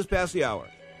 37 minutes past the hour.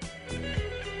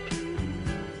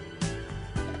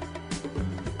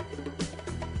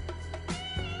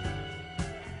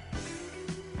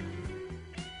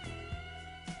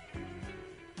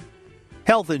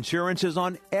 Health insurance is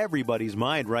on everybody's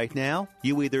mind right now.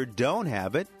 You either don't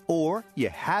have it or you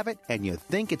have it and you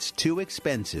think it's too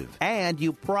expensive. And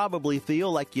you probably feel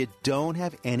like you don't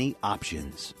have any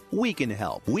options. We can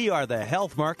help. We are the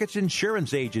Health Markets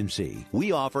Insurance Agency.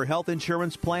 We offer health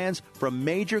insurance plans from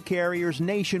major carriers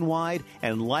nationwide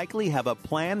and likely have a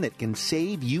plan that can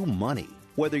save you money.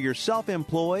 Whether you're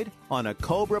self-employed, on a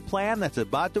COBRA plan that's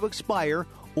about to expire,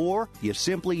 or you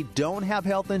simply don't have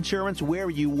health insurance where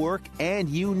you work and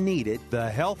you need it, the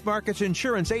Health Markets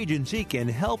Insurance Agency can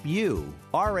help you.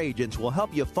 Our agents will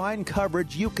help you find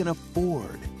coverage you can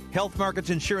afford. Health Markets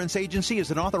Insurance Agency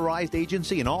is an authorized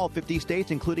agency in all 50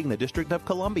 states, including the District of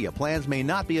Columbia. Plans may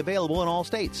not be available in all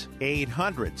states.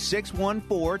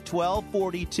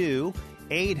 800-614-1242.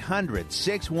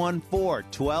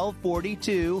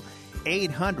 800-614-1242.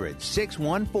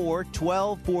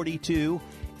 800-614-1242.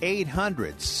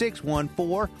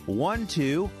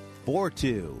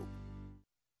 800-614-1242.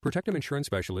 Protectum Insurance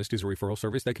Specialist is a referral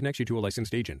service that connects you to a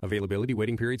licensed agent. Availability,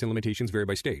 waiting periods, and limitations vary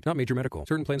by state. Not major medical.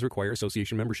 Certain plans require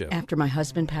association membership. After my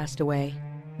husband passed away,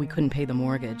 we couldn't pay the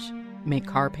mortgage, make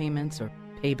car payments, or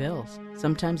pay bills.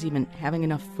 Sometimes even having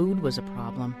enough food was a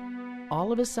problem.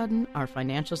 All of a sudden, our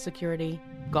financial security,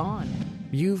 gone.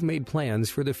 You've made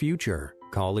plans for the future.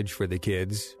 College for the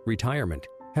kids, retirement.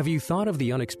 Have you thought of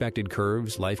the unexpected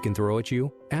curves life can throw at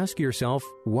you? Ask yourself,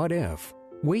 what if?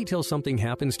 Wait till something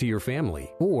happens to your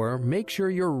family, or make sure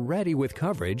you're ready with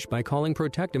coverage by calling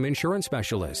Protectum Insurance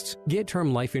Specialists. Get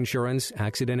term life insurance,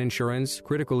 accident insurance,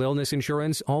 critical illness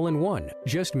insurance all in one.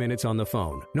 Just minutes on the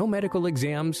phone. No medical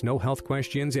exams, no health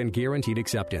questions, and guaranteed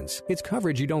acceptance. It's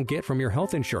coverage you don't get from your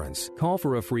health insurance. Call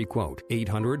for a free quote.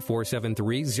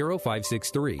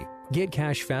 800-473-0563. Get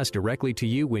cash fast directly to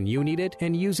you when you need it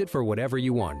and use it for whatever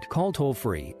you want. Call toll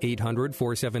free.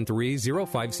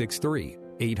 800-473-0563.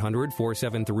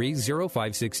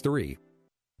 800-473-0563.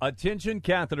 Attention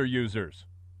catheter users.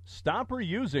 Stop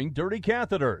reusing dirty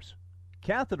catheters.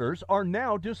 Catheters are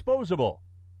now disposable.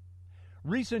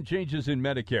 Recent changes in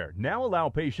Medicare now allow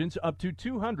patients up to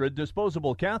 200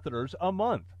 disposable catheters a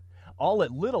month, all at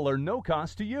little or no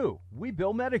cost to you. We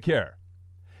bill Medicare.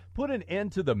 Put an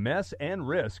end to the mess and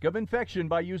risk of infection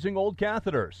by using old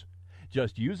catheters.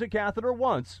 Just use a catheter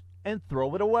once and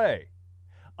throw it away.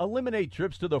 Eliminate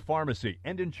trips to the pharmacy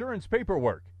and insurance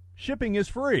paperwork. Shipping is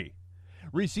free.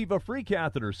 Receive a free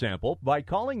catheter sample by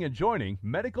calling and joining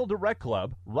Medical Direct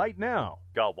Club right now.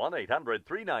 Call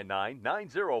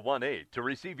 1-800-399-9018 to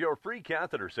receive your free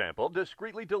catheter sample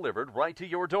discreetly delivered right to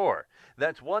your door.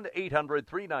 That's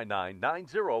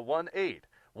 1-800-399-9018.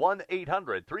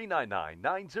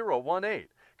 1-800-399-9018.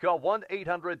 Call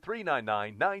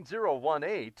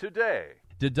 1-800-399-9018 today.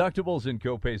 Deductibles and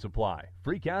copays apply.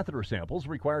 Free catheter samples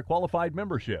require qualified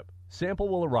membership. Sample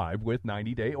will arrive with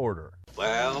 90-day order.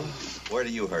 Well, where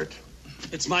do you hurt?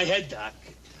 It's my head, Doc.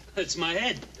 It's my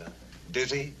head.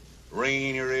 Dizzy? Ringing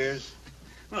in your ears?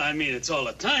 Well, I mean, it's all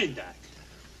the time, Doc.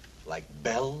 Like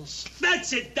bells?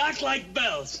 That's it, Doc, like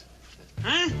bells.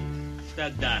 Huh?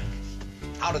 That Doc.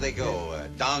 How do they go?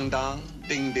 Dong dong,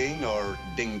 ding ding, or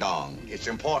ding dong? It's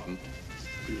important.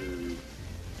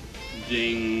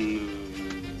 Ding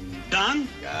dong?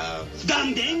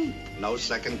 Dong ding? No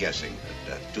second guessing.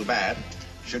 Too bad.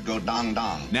 Should go dong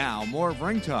dong. Now, more of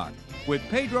Ring Talk with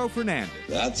Pedro Fernandez.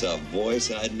 That's a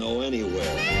voice I'd know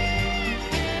anywhere.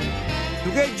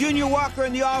 The great Junior Walker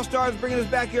and the All-Stars bringing us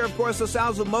back here, of course, the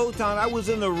sounds of Motown. I was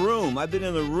in the room. I've been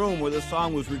in the room where this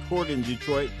song was recorded in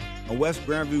Detroit on West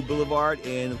Grandview Boulevard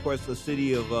in, of course, the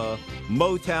city of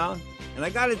Motown. And I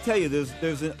got to tell you,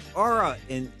 there's an aura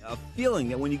and a feeling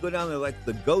that when you go down there, like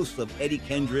the ghosts of Eddie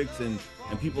Kendricks and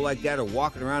people like that are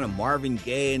walking around, and Marvin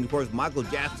Gaye, and of course Michael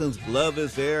Jackson's glove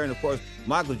is there, and of course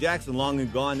Michael Jackson long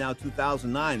and gone now,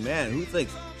 2009. Man, who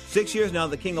thinks 6 years now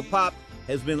the king of pop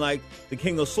has been like the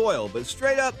king of soil? But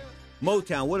straight up,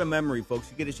 Motown, what a memory, folks.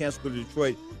 You get a chance to go to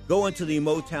Detroit, go into the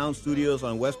Motown studios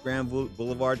on West Grand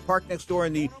Boulevard, park next door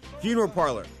in the funeral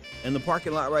parlor. And the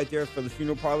parking lot right there for the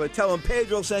funeral parlor. Tell them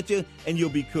Pedro sent you, and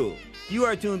you'll be cool. You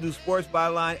are tuned to Sports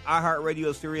Byline,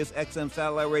 iHeartRadio, Sirius XM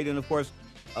Satellite Radio, and, of course,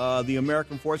 the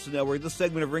American Forces Network. This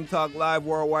segment of Ring Talk Live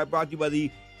Worldwide brought to you by the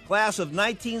class of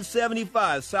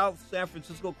 1975, South San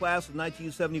Francisco class of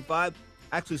 1975,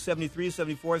 actually 73,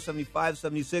 74, 75,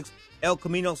 76, El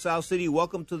Camino, South City.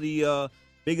 Welcome to the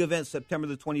big event September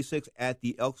the 26th at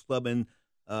the Elks Club in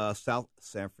South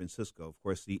San Francisco, of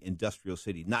course, the industrial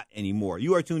city. Not anymore.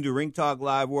 You are tuned to Ring Talk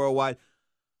Live Worldwide.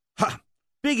 Ha!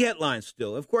 Big headlines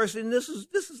still, of course, and this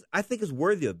is I think is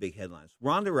worthy of big headlines.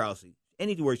 Ronda Rousey,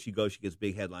 anywhere she goes, she gets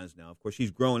big headlines now. Of course, she's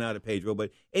grown out of Pedro,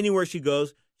 but anywhere she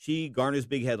goes, she garners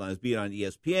big headlines, be it on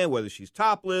ESPN, whether she's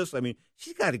topless. I mean,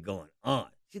 she's got it going on.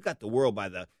 She's got the world by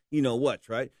the you-know-whats,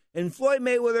 right? And Floyd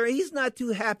Mayweather, he's not too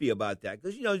happy about that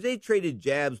because, they traded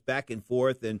jabs back and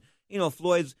forth, and,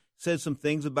 Floyd's said some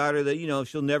things about her that,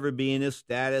 she'll never be in this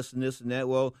status and this and that.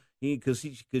 Well, because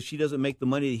she doesn't make the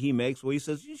money that he makes. Well,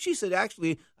 she said,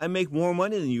 actually, I make more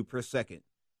money than you per second.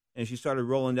 And she started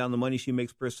rolling down the money she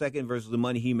makes per second versus the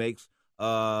money he makes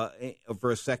for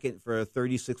a second for a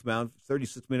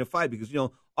 36-minute fight.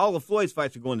 Because, all of Floyd's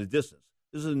fights are going the distance.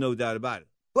 There's no doubt about it.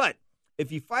 But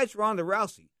if he fights Ronda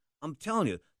Rousey, I'm telling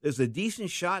you, there's a decent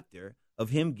shot there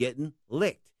of him getting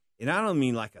licked. And I don't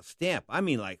mean like a stamp. I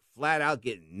mean like flat out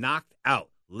getting knocked out,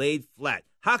 laid flat.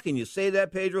 How can you say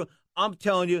that, Pedro? I'm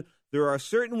telling you, there are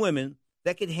certain women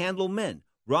that can handle men.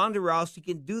 Ronda Rousey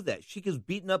can do that. She gets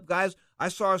beaten up guys. I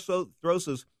saw her throw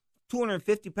this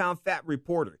 250-pound fat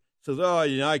reporter. Says,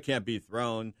 I can't be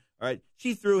thrown. All right.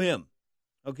 She threw him.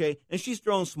 Okay. And she's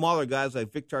thrown smaller guys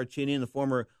like Viktor Chinian, the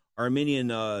former Armenian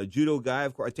judo guy.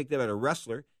 Of course, I take that as a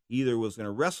wrestler. He either was going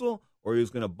to wrestle or he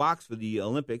was going to box for the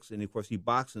Olympics, and, of course, he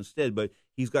boxed instead. But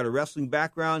he's got a wrestling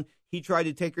background. He tried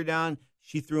to take her down.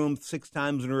 She threw him 6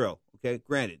 times in a row. Okay,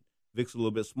 granted, Vic's a little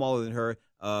bit smaller than her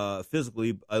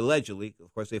physically, allegedly.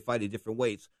 Of course, they fight at different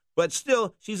weights. But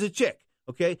still, she's a chick,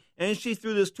 okay? And she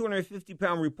threw this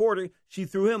 250-pound reporter. She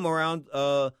threw him around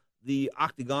the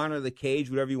octagon or the cage,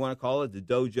 whatever you want to call it, the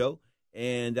dojo,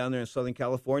 and down there in Southern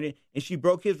California. And she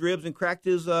broke his ribs and cracked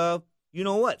his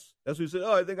you-know-whats. That's what he said.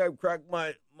 I think I cracked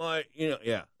my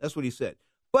yeah, that's what he said.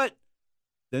 But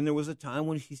then there was a time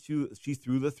when she threw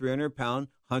the 300-pound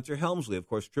Hunter Helmsley, of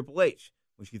course, Triple H,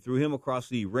 when she threw him across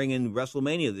the ring in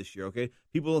WrestleMania this year, okay?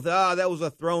 People thought, that was a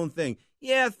thrown thing.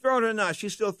 Yeah, thrown or not, she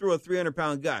still threw a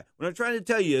 300-pound guy. What I'm trying to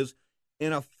tell you is,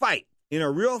 in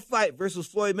a real fight versus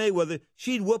Floyd Mayweather,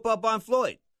 she'd whoop up on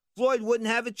Floyd. Floyd wouldn't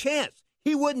have a chance.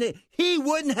 He wouldn't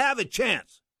have a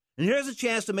chance. And here's a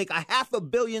chance to make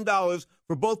 $500 million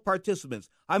for both participants.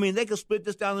 I mean, they could split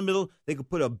this down the middle. They could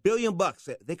put $1 billion.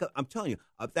 I'm telling you,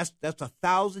 that's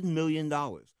 $1,000 million.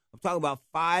 I'm talking about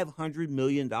 $500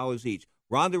 million each.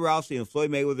 Ronda Rousey and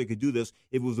Floyd Mayweather could do this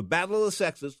if it was a battle of the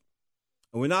sexes.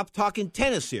 And we're not talking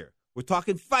tennis here. We're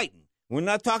talking fighting. We're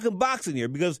not talking boxing here,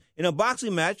 because in a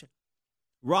boxing match,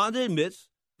 Ronda admits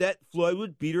that Floyd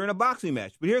would beat her in a boxing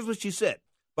match. But here's what she said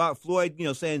about Floyd,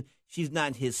 saying she's not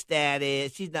in his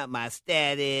status. She's not my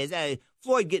status.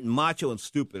 Floyd getting macho and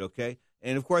stupid, okay?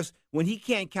 And, of course, when he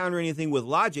can't counter anything with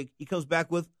logic, he comes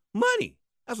back with money.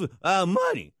 That's what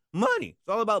money. It's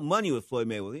all about money with Floyd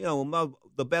Mayweather.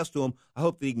 The best to him. I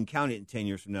hope that he can count it in 10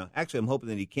 years from now. Actually, I'm hoping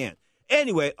that he can't.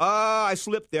 Anyway, I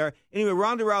slipped there. Anyway,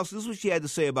 Ronda Rousey, this is what she had to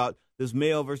say about this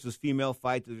male versus female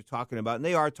fight that they're talking about. And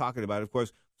they are talking about it. Of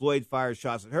course, Floyd fired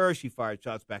shots at her. She fired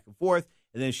shots back and forth.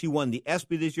 And then she won the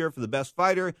ESPY this year for the best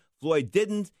fighter. Floyd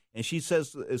didn't. And she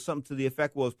says something to the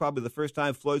effect, well, it's probably the first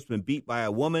time Floyd's been beat by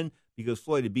a woman, because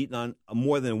Floyd had beaten on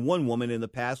more than one woman in the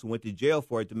past and went to jail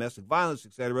for it, domestic violence,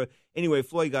 etc. Anyway,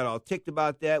 Floyd got all ticked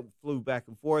about that, flew back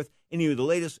and forth. Anyway, the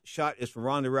latest shot is from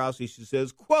Ronda Rousey. She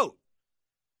says, quote,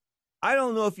 I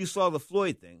don't know if you saw the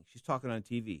Floyd thing. She's talking on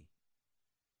TV.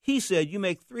 He said, you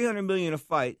make $300 million a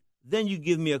fight, then you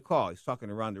give me a call. He's talking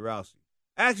to Ronda Rousey.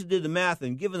 I actually did the math,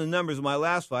 and given the numbers of my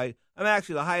last fight, I'm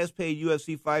actually the highest paid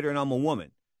UFC fighter, and I'm a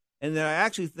woman. And then I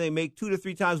actually think make 2 to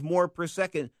 3 times more per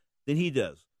second than he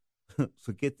does.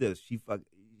 So get this. She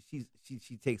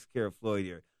takes care of Floyd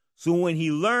here. So when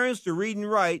he learns to read and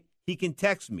write, he can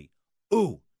text me.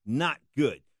 Ooh, not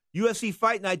good. UFC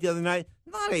Fight Night the other night,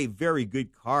 not a very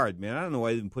good card, man. I don't know why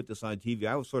I didn't put this on TV.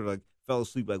 I was sort of like fell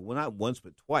asleep, like, well, not once,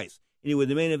 but twice. Anyway,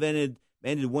 the main event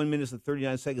ended 1 minute and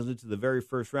 39 seconds into the very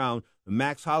first round.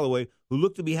 Max Holloway, who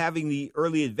looked to be having the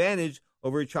early advantage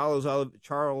over Charles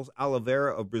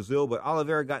Oliveira of Brazil, but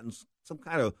Oliveira got in some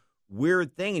kind of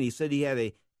weird thing, and he said he had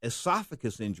a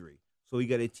esophagus injury. So he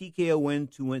got a TKO win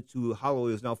went to Holloway,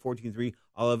 who's now 14-3.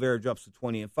 Oliveira drops to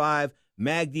 20-5.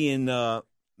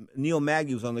 Neil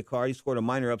Magny was on the card. He scored a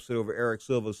minor upset over Eric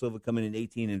Silva. Silva coming in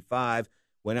 18-5,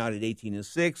 went out at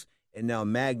 18-6. And now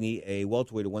Magny, a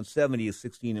welterweight at 170, is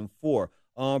 16-4.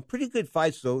 Pretty good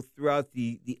fights, though, throughout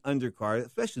the undercard,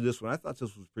 especially this one. I thought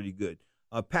this was pretty good.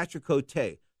 Patrick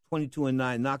Cote,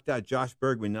 22-9, knocked out Josh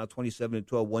Bergman, now 27-12,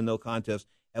 1-0 contest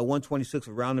at 126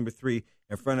 of round number 3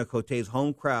 in front of Cote's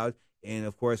home crowd and,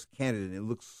 of course, Canada. And it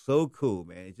looks so cool,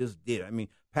 man. It just did. I mean,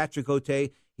 Patrick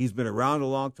Cote, he's been around a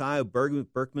long time.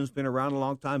 Bergman's been around a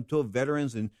long time. Two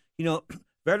veterans. And, you know,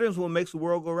 veterans will make the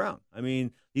world go round. I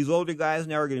mean, these older guys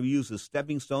now are going to be used as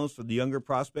stepping stones for the younger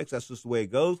prospects. That's just the way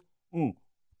it goes.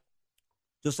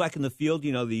 Just like in the field,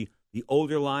 you know, the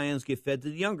older lions get fed to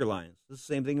the younger lions. It's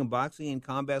the same thing in boxing and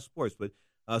combat sports. But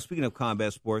speaking of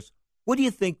combat sports, what do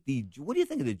you think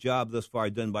of the job thus far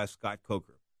done by Scott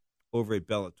Coker over at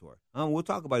Bellator? We'll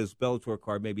talk about his Bellator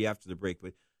card maybe after the break.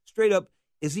 But straight up,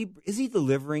 is he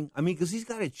delivering? I mean, because he's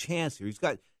got a chance here. He's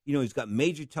got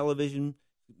major television,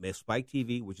 Spike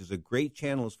TV, which is a great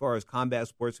channel as far as combat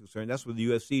sports is concerned. That's where the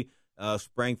UFC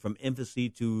sprang from infancy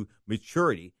to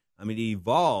maturity. I mean, he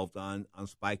evolved on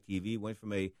Spike TV, went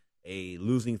from a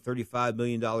losing $35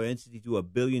 million entity to a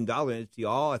 $1 billion entity,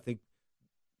 all, I think,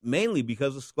 mainly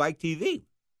because of Spike TV.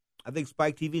 I think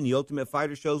Spike TV and the Ultimate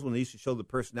Fighter shows, when they used to show the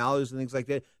personalities and things like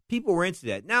that, people were into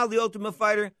that. Now the Ultimate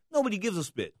Fighter, nobody gives a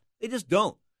spit. They just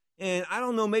don't. And I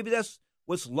don't know, maybe that's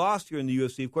what's lost here in the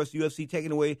UFC. Of course, the UFC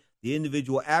taking away the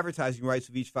individual advertising rights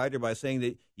of each fighter by saying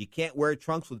that you can't wear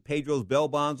trunks with Pedro's bell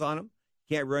bonds on them.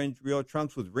 You can't wear real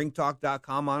trunks with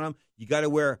Ringtalk.com on them. You got to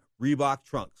wear Reebok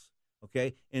trunks.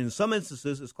 Okay? And in some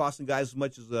instances, it's costing guys as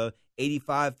much as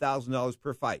 $85,000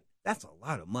 per fight. That's a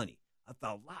lot of money. That's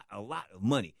a lot of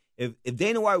money. If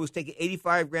Dana White was taking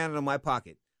 $85,000 out of my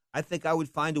pocket, I think I would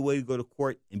find a way to go to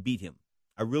court and beat him.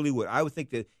 I really would. I would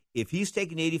think that if he's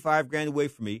taking $85,000 away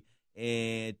from me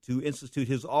and to institute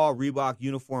his all Reebok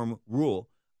uniform rule,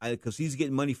 because he's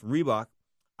getting money from Reebok,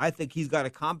 I think he's got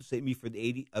to compensate me for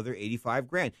the other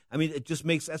 $85,000. I mean,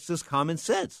 that's just common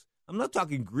sense. I'm not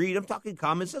talking greed. I'm talking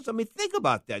common sense. I mean, think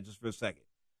about that just for a second.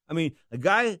 I mean, a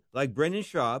guy like Brendan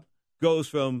Schaub goes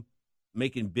from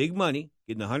making big money,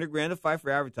 getting $100,000 a fight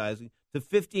for advertising, to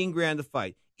 $15,000 a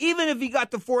fight. Even if he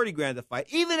got to $40,000 a fight,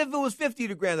 even if it was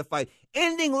 $50,000 a fight,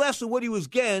 anything less than what he was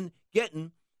getting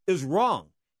is wrong.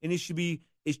 And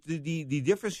the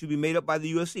difference should be made up by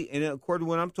the UFC. And according to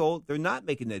what I'm told, they're not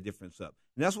making that difference up.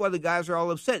 And that's why the guys are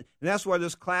all upset. And that's why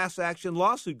there's class action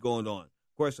lawsuit going on.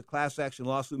 Of course, a class action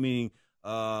lawsuit meaning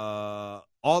all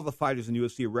the fighters in the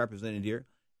UFC are represented here.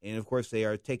 And, of course, they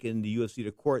are taking the UFC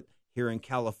to court here in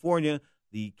California.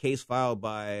 The case filed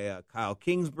by Kyle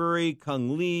Kingsbury,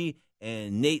 Kung Lee,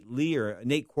 and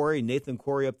Nathan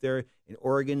Corey up there in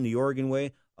Oregon, the Oregon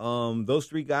way. Those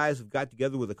three guys have got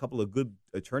together with a couple of good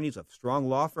attorneys, a strong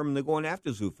law firm, and they're going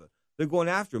after Zuffa. They're going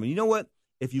after him. And you know what?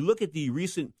 If you look at the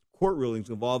recent court rulings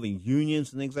involving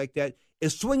unions and things like that,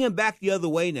 it's swinging back the other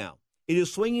way now. It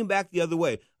is swinging back the other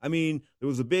way. I mean, there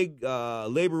was a big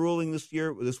labor ruling this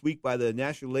week by the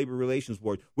National Labor Relations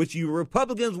Board, which you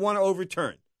Republicans want to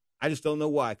overturn. I just don't know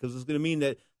why, because it's going to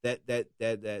mean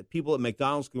that people at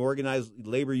McDonald's can organize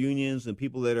labor unions and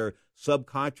people that are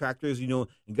subcontractors, you know.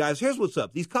 And guys, here's what's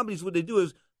up. These companies, what they do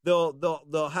is they'll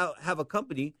have a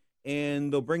company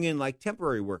and they'll bring in like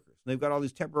temporary workers. And they've got all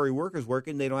these temporary workers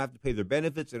working. They don't have to pay their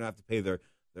benefits. They don't have to pay their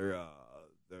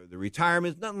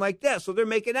retirements, nothing like that. So they're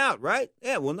making out, right?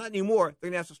 Yeah, well, not anymore. They're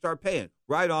going to have to start paying.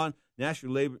 Right on.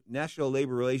 National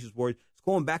Labor Relations Board. It's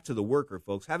going back to the worker,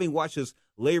 folks. Having watched this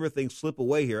labor thing slip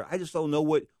away here, I just don't know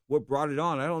what brought it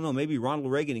on. I don't know. Maybe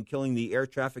Ronald Reagan and killing the air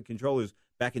traffic controllers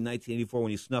back in 1984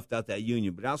 when he snuffed out that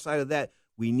union. But outside of that,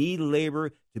 we need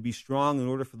labor to be strong in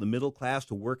order for the middle class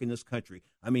to work in this country.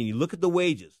 I mean, you look at the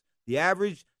wages. The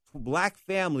average black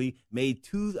family made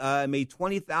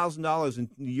 $20,000 in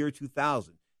the year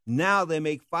 2000. Now they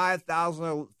make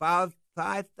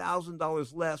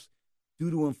 $5,000 less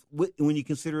due to when you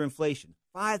consider inflation.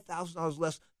 $5,000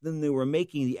 less than they were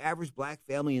making the average black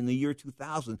family in the year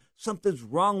 2000. Something's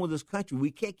wrong with this country.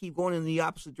 We can't keep going in the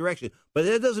opposite direction. But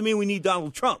that doesn't mean we need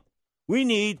Donald Trump. We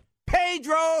need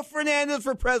Pedro Fernandez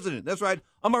for president. That's right.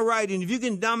 I'm a right. And if you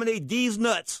can nominate D's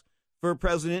nuts for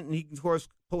president, and he can, of course,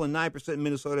 pull a 9% in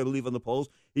Minnesota, I believe, on the polls,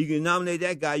 you can nominate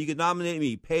that guy. You can nominate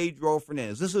me, Pedro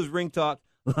Fernandez. This is Ring Talk,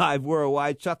 live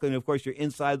worldwide. Chuck, and, of course, you're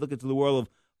inside looking to the world of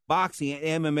boxing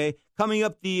and MMA. Coming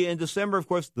up in December, of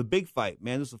course, the big fight.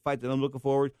 Man, this is a fight that I'm looking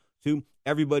forward to.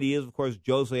 Everybody is, of course,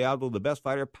 Jose Aldo, the best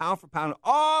fighter, pound for pound,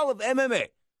 all of MMA.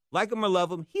 Like him or love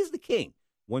him, he's the king.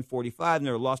 145,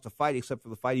 never lost a fight except for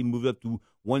the fight he moved up to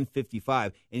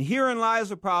 155. And herein lies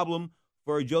the problem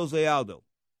for Jose Aldo.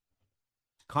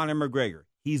 Conor McGregor,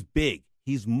 he's big.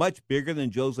 He's much bigger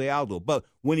than Jose Aldo. But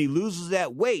when he loses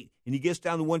that weight and he gets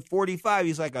down to 145,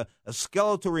 he's like a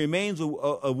skeletal remains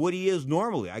of what he is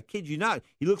normally. I kid you not.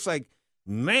 He looks like,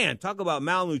 man, talk about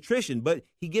malnutrition. But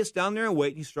he gets down there in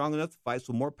weight. He's strong enough to fight,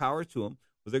 so more power to him.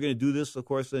 But they're going to do this, of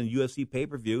course, in UFC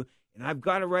pay-per-view. And I've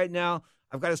got it right now.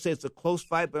 I've got to say it's a close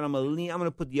fight, but I'm going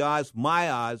to put the odds, my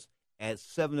odds, at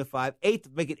 7-5.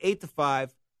 Make it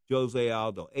 8-5, Jose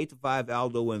Aldo. 8-5,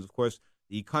 Aldo wins. Of course,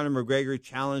 the Conor McGregor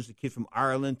challenge, the kid from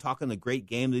Ireland, talking the great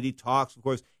game that he talks, of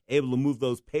course, able to move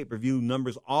those pay-per-view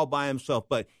numbers all by himself.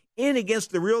 But in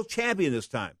against the real champion this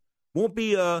time. Won't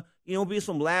be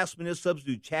some last-minute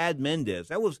substitute, Chad Mendes.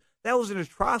 That was an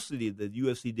atrocity that the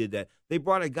UFC did that. They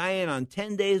brought a guy in on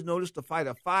 10 days' notice to fight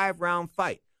a 5-round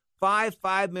fight.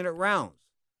 5-5-minute rounds.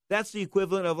 That's the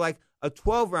equivalent of like a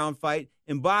 12-round fight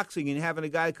in boxing and having a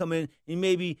guy come in and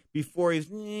maybe before he's,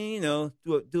 do a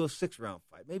 6-round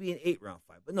fight, maybe an 8-round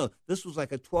fight. But no, this was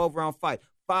like a 12-round fight,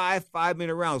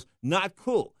 5-5-minute rounds. Not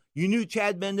cool. You knew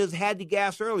Chad Mendes had the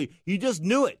gas early. You just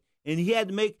knew it. And he had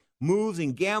to make moves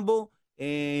and gamble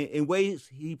in ways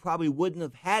he probably wouldn't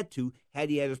have had to had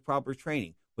he had his proper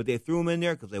training. But they threw him in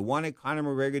there because they wanted Conor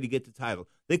McGregor to get the title.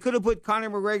 They could have put Conor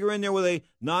McGregor in there with a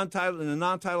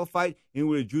non-title fight, and he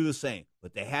would have drew the same.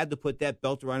 But they had to put that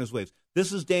belt around his waist.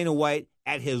 This is Dana White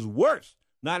at his worst,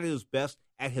 not at his best,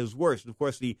 at his worst. Of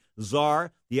course, the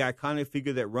czar, the iconic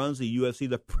figure that runs the UFC,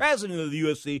 the president of the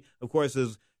UFC, of course,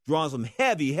 has drawn some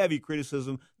heavy, heavy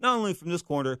criticism, not only from this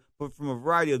corner, but from a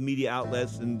variety of media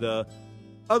outlets. And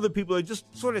other people are just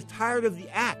sort of tired of the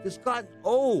act. It's gotten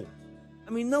old.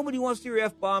 I mean, nobody wants to hear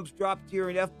F-bombs dropped here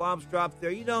and F-bombs dropped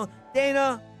there.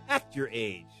 Dana, act your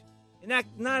age. And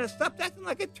stop acting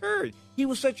like a turd. He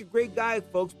was such a great guy,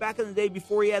 folks. Back in the day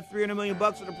before he had $300 million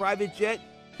in a private jet,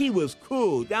 he was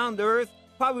cool, down to earth.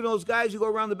 Probably those guys you go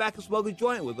around the back and smoke a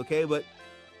joint with, okay? But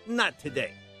not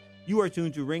today. You are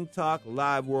tuned to Ring Talk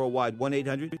live worldwide,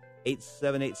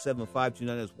 1-800-878-7529.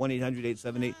 That's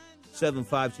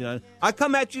 1-800-878-7529. I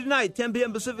come at you tonight, 10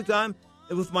 p.m. Pacific time.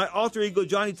 And with my alter ego,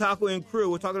 Johnny Taco and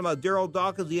crew, we're talking about Daryl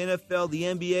Dawkins, the NFL, the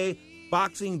NBA,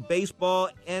 boxing, baseball,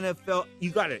 NFL.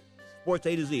 You got it. Sports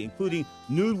A to Z, including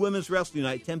nude women's wrestling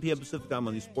night, 10 p.m. Pacific time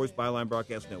on the Sports Byline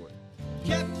Broadcast Network.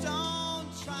 Kept on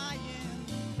trying,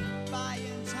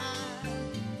 buying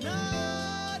time,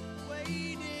 not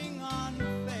waiting on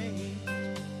fate.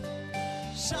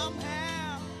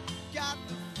 Somehow got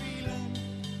the feeling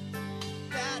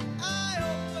that I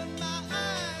opened my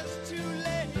eyes too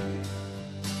late.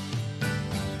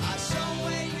 I saw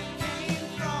where you came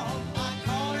from, I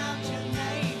called out your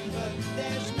name, but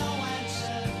there's no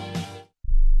answer.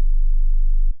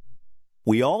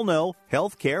 We all know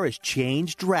healthcare has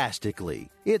changed drastically.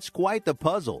 It's quite the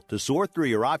puzzle to sort through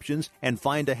your options and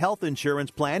find a health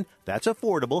insurance plan that's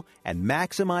affordable and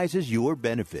maximizes your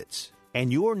benefits.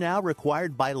 And you're now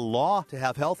required by law to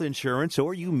have health insurance,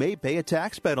 or you may pay a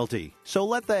tax penalty. So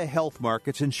let the Health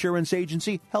Markets Insurance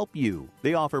Agency help you.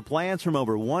 They offer plans from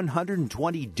over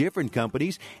 120 different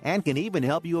companies and can even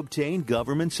help you obtain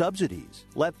government subsidies.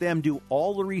 Let them do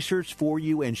all the research for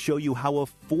you and show you how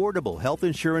affordable health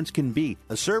insurance can be,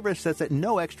 a service that's at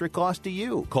no extra cost to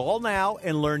you. Call now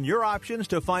and learn your options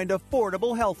to find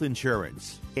affordable health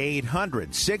insurance.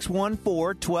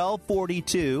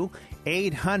 800-614-1242.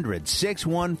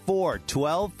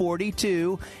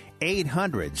 800-614-1242.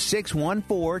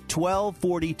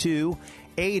 800-614-1242.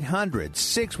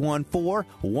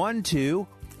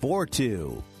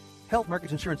 800-614-1242. Health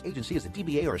Markets Insurance Agency is a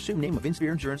DBA or assumed name of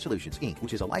Inspire Insurance Solutions, Inc.,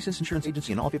 which is a licensed insurance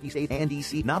agency in all 50 states and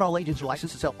D.C. Not all agents are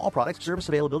licensed to sell all products. Service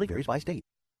availability varies by state.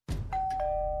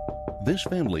 This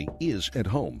family is at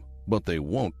home, but they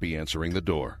won't be answering the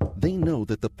door. They know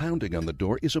that the pounding on the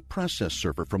door is a process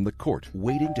server from the court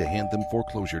waiting to hand them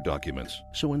foreclosure documents.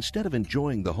 So instead of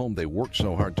enjoying the home they worked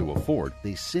so hard to afford,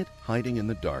 they sit hiding in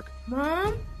the dark.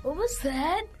 Mom, what was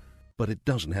that? But it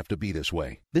doesn't have to be this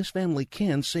way. This family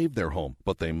can save their home,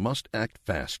 but they must act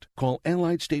fast. Call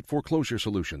Allied State Foreclosure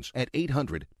Solutions at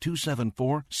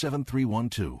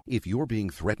 800-274-7312. If you're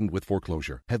being threatened with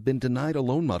foreclosure, have been denied a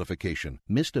loan modification,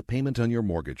 missed a payment on your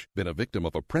mortgage, been a victim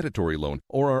of a predatory loan,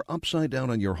 or are upside down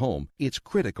on your home, it's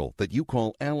critical that you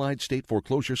call Allied State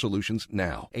Foreclosure Solutions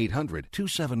now.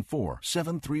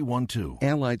 800-274-7312.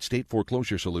 Allied State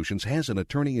Foreclosure Solutions has an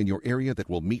attorney in your area that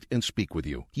will meet and speak with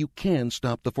you. You can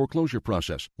stop the foreclosure foreclosure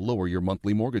process, lower your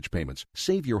monthly mortgage payments,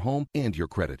 save your home and your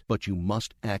credit. But you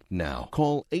must act now.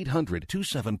 Call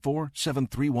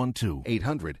 800-274-7312.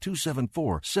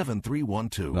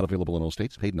 800-274-7312. Not available in all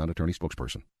states. Paid non-attorney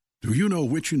spokesperson. Do you know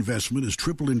which investment has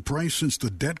tripled in price since the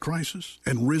debt crisis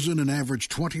and risen an average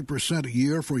 20% a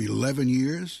year for 11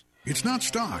 years? It's not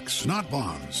stocks, not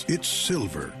bonds. It's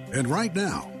silver. And right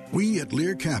now, we at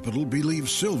Lear Capital believe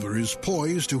silver is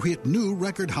poised to hit new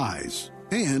record highs.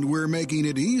 And we're making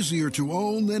it easier to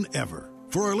own than ever.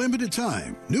 For a limited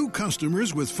time, new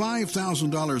customers with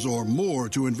 $5,000 or more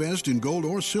to invest in gold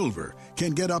or silver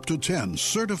can get up to 10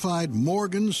 certified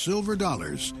Morgan silver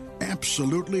dollars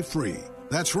absolutely free.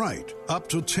 That's right, up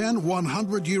to 10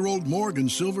 100-year-old Morgan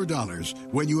silver dollars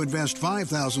when you invest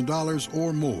 $5,000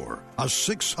 or more. A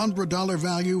 $600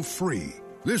 value free.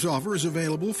 This offer is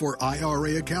available for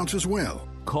IRA accounts as well.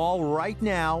 Call right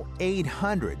now,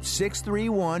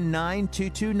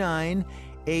 800-631-9229,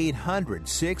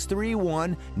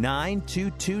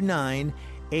 800-631-9229,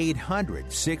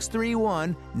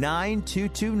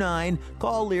 800-631-9229.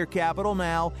 Call Lear Capital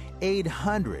now,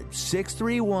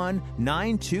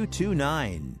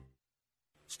 800-631-9229.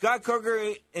 Scott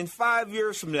Coker, in 5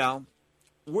 years from now,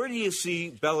 where do you see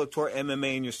Bellator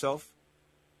MMA and yourself?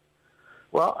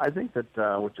 Well, I think that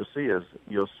what you'll see is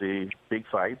you'll see big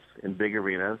fights in big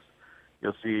arenas.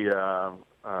 You'll see,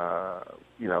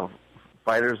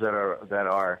 fighters that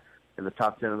are in the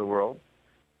top 10 of the world.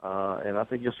 And I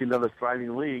think you'll see another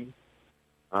thriving league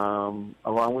along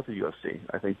with the UFC.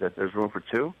 I think that there's room for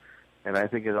two, and I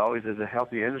think it always is a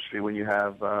healthy industry when you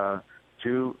have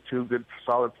two good,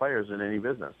 solid players in any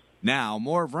business. Now,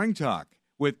 more of Ring Talk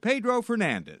with Pedro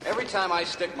Fernandez. Every time I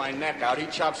stick my neck out, he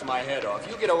chops my head off.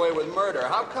 You get away with murder.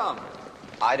 How come?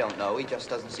 I don't know. He just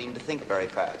doesn't seem to think very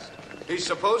fast. He's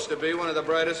supposed to be one of the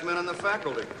brightest men on the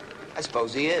faculty. I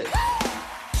suppose he is.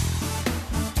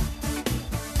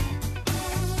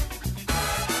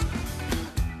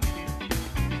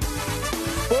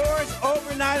 Sports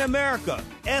Overnight America,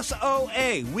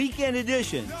 SOA, Weekend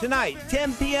Edition, tonight,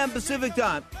 10 p.m. Pacific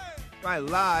Time. Right,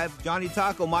 live, Johnny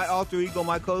Taco, my alter ego,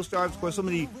 my co-stars. Of course, some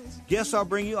of the guests I'll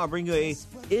bring you a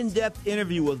in-depth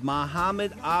interview with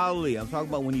Muhammad Ali. I'm talking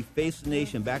about when he faced the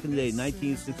nation back in the day,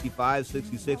 1965,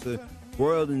 66,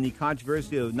 embroiled in the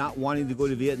controversy of not wanting to go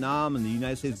to Vietnam and the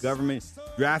United States government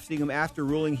drafting him after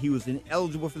ruling he was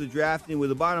ineligible for the drafting. Well,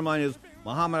 the bottom line is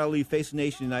Muhammad Ali faced the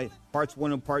nation tonight, parts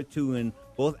 1 and part 2 in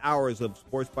both hours of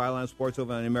Sports Byline, Sports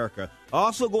Overnight America.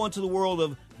 Also go into the world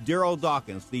of Daryl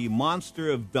Dawkins, the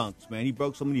monster of dunks, man. He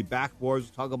broke so many backboards. We'll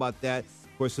talk about that.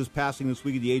 Of course, his passing this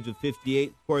week at the age of 58.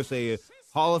 Of course, a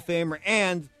Hall of Famer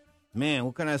and, man,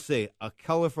 what can I say? A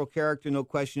colorful character, no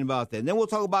question about that. And then we'll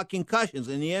talk about concussions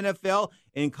in the NFL,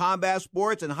 in combat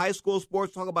sports, and high school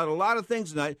sports. Talk about a lot of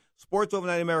things tonight. Sports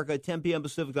Overnight America at 10 p.m.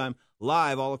 Pacific Time,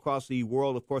 live all across the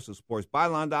world, of course, at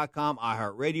sportsbyline.com,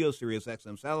 iHeartRadio,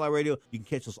 SiriusXM Satellite Radio. You can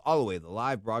catch us all the way, the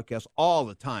live broadcast all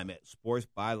the time at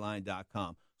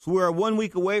sportsbyline.com. So we're 1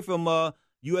 week away from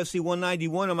UFC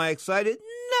 191. Am I excited?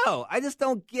 No, I just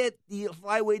don't get the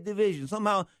flyweight division.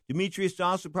 Somehow, Demetrius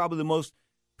Johnson, probably the most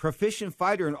proficient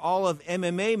fighter in all of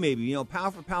MMA, maybe,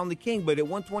 pound for pound the king. But at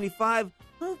 125,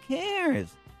 who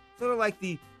cares? Sort of like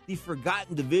the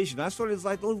forgotten division. I sort of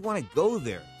don't want to go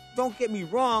there. Don't get me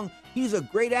wrong. He's a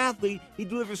great athlete. He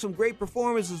delivers some great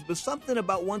performances, but something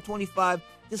about 125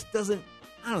 just doesn't,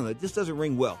 it just doesn't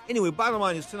ring well. Anyway, bottom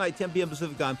line is tonight, 10 p.m.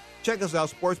 Pacific Time. Check us out,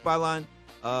 Sports Byline,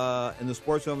 and the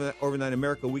Sports Overnight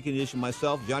America Weekend Edition.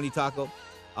 Myself, Johnny Taco.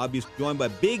 I'll be joined by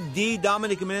Big D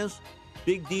Dominic Jimenez.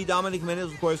 Big D Dominic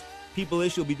Jimenez, of course. People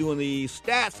Issue will be doing the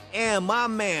stats, and my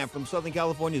man from Southern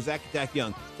California, Zach Attack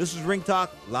Young. This is Ring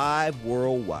Talk, live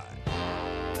worldwide.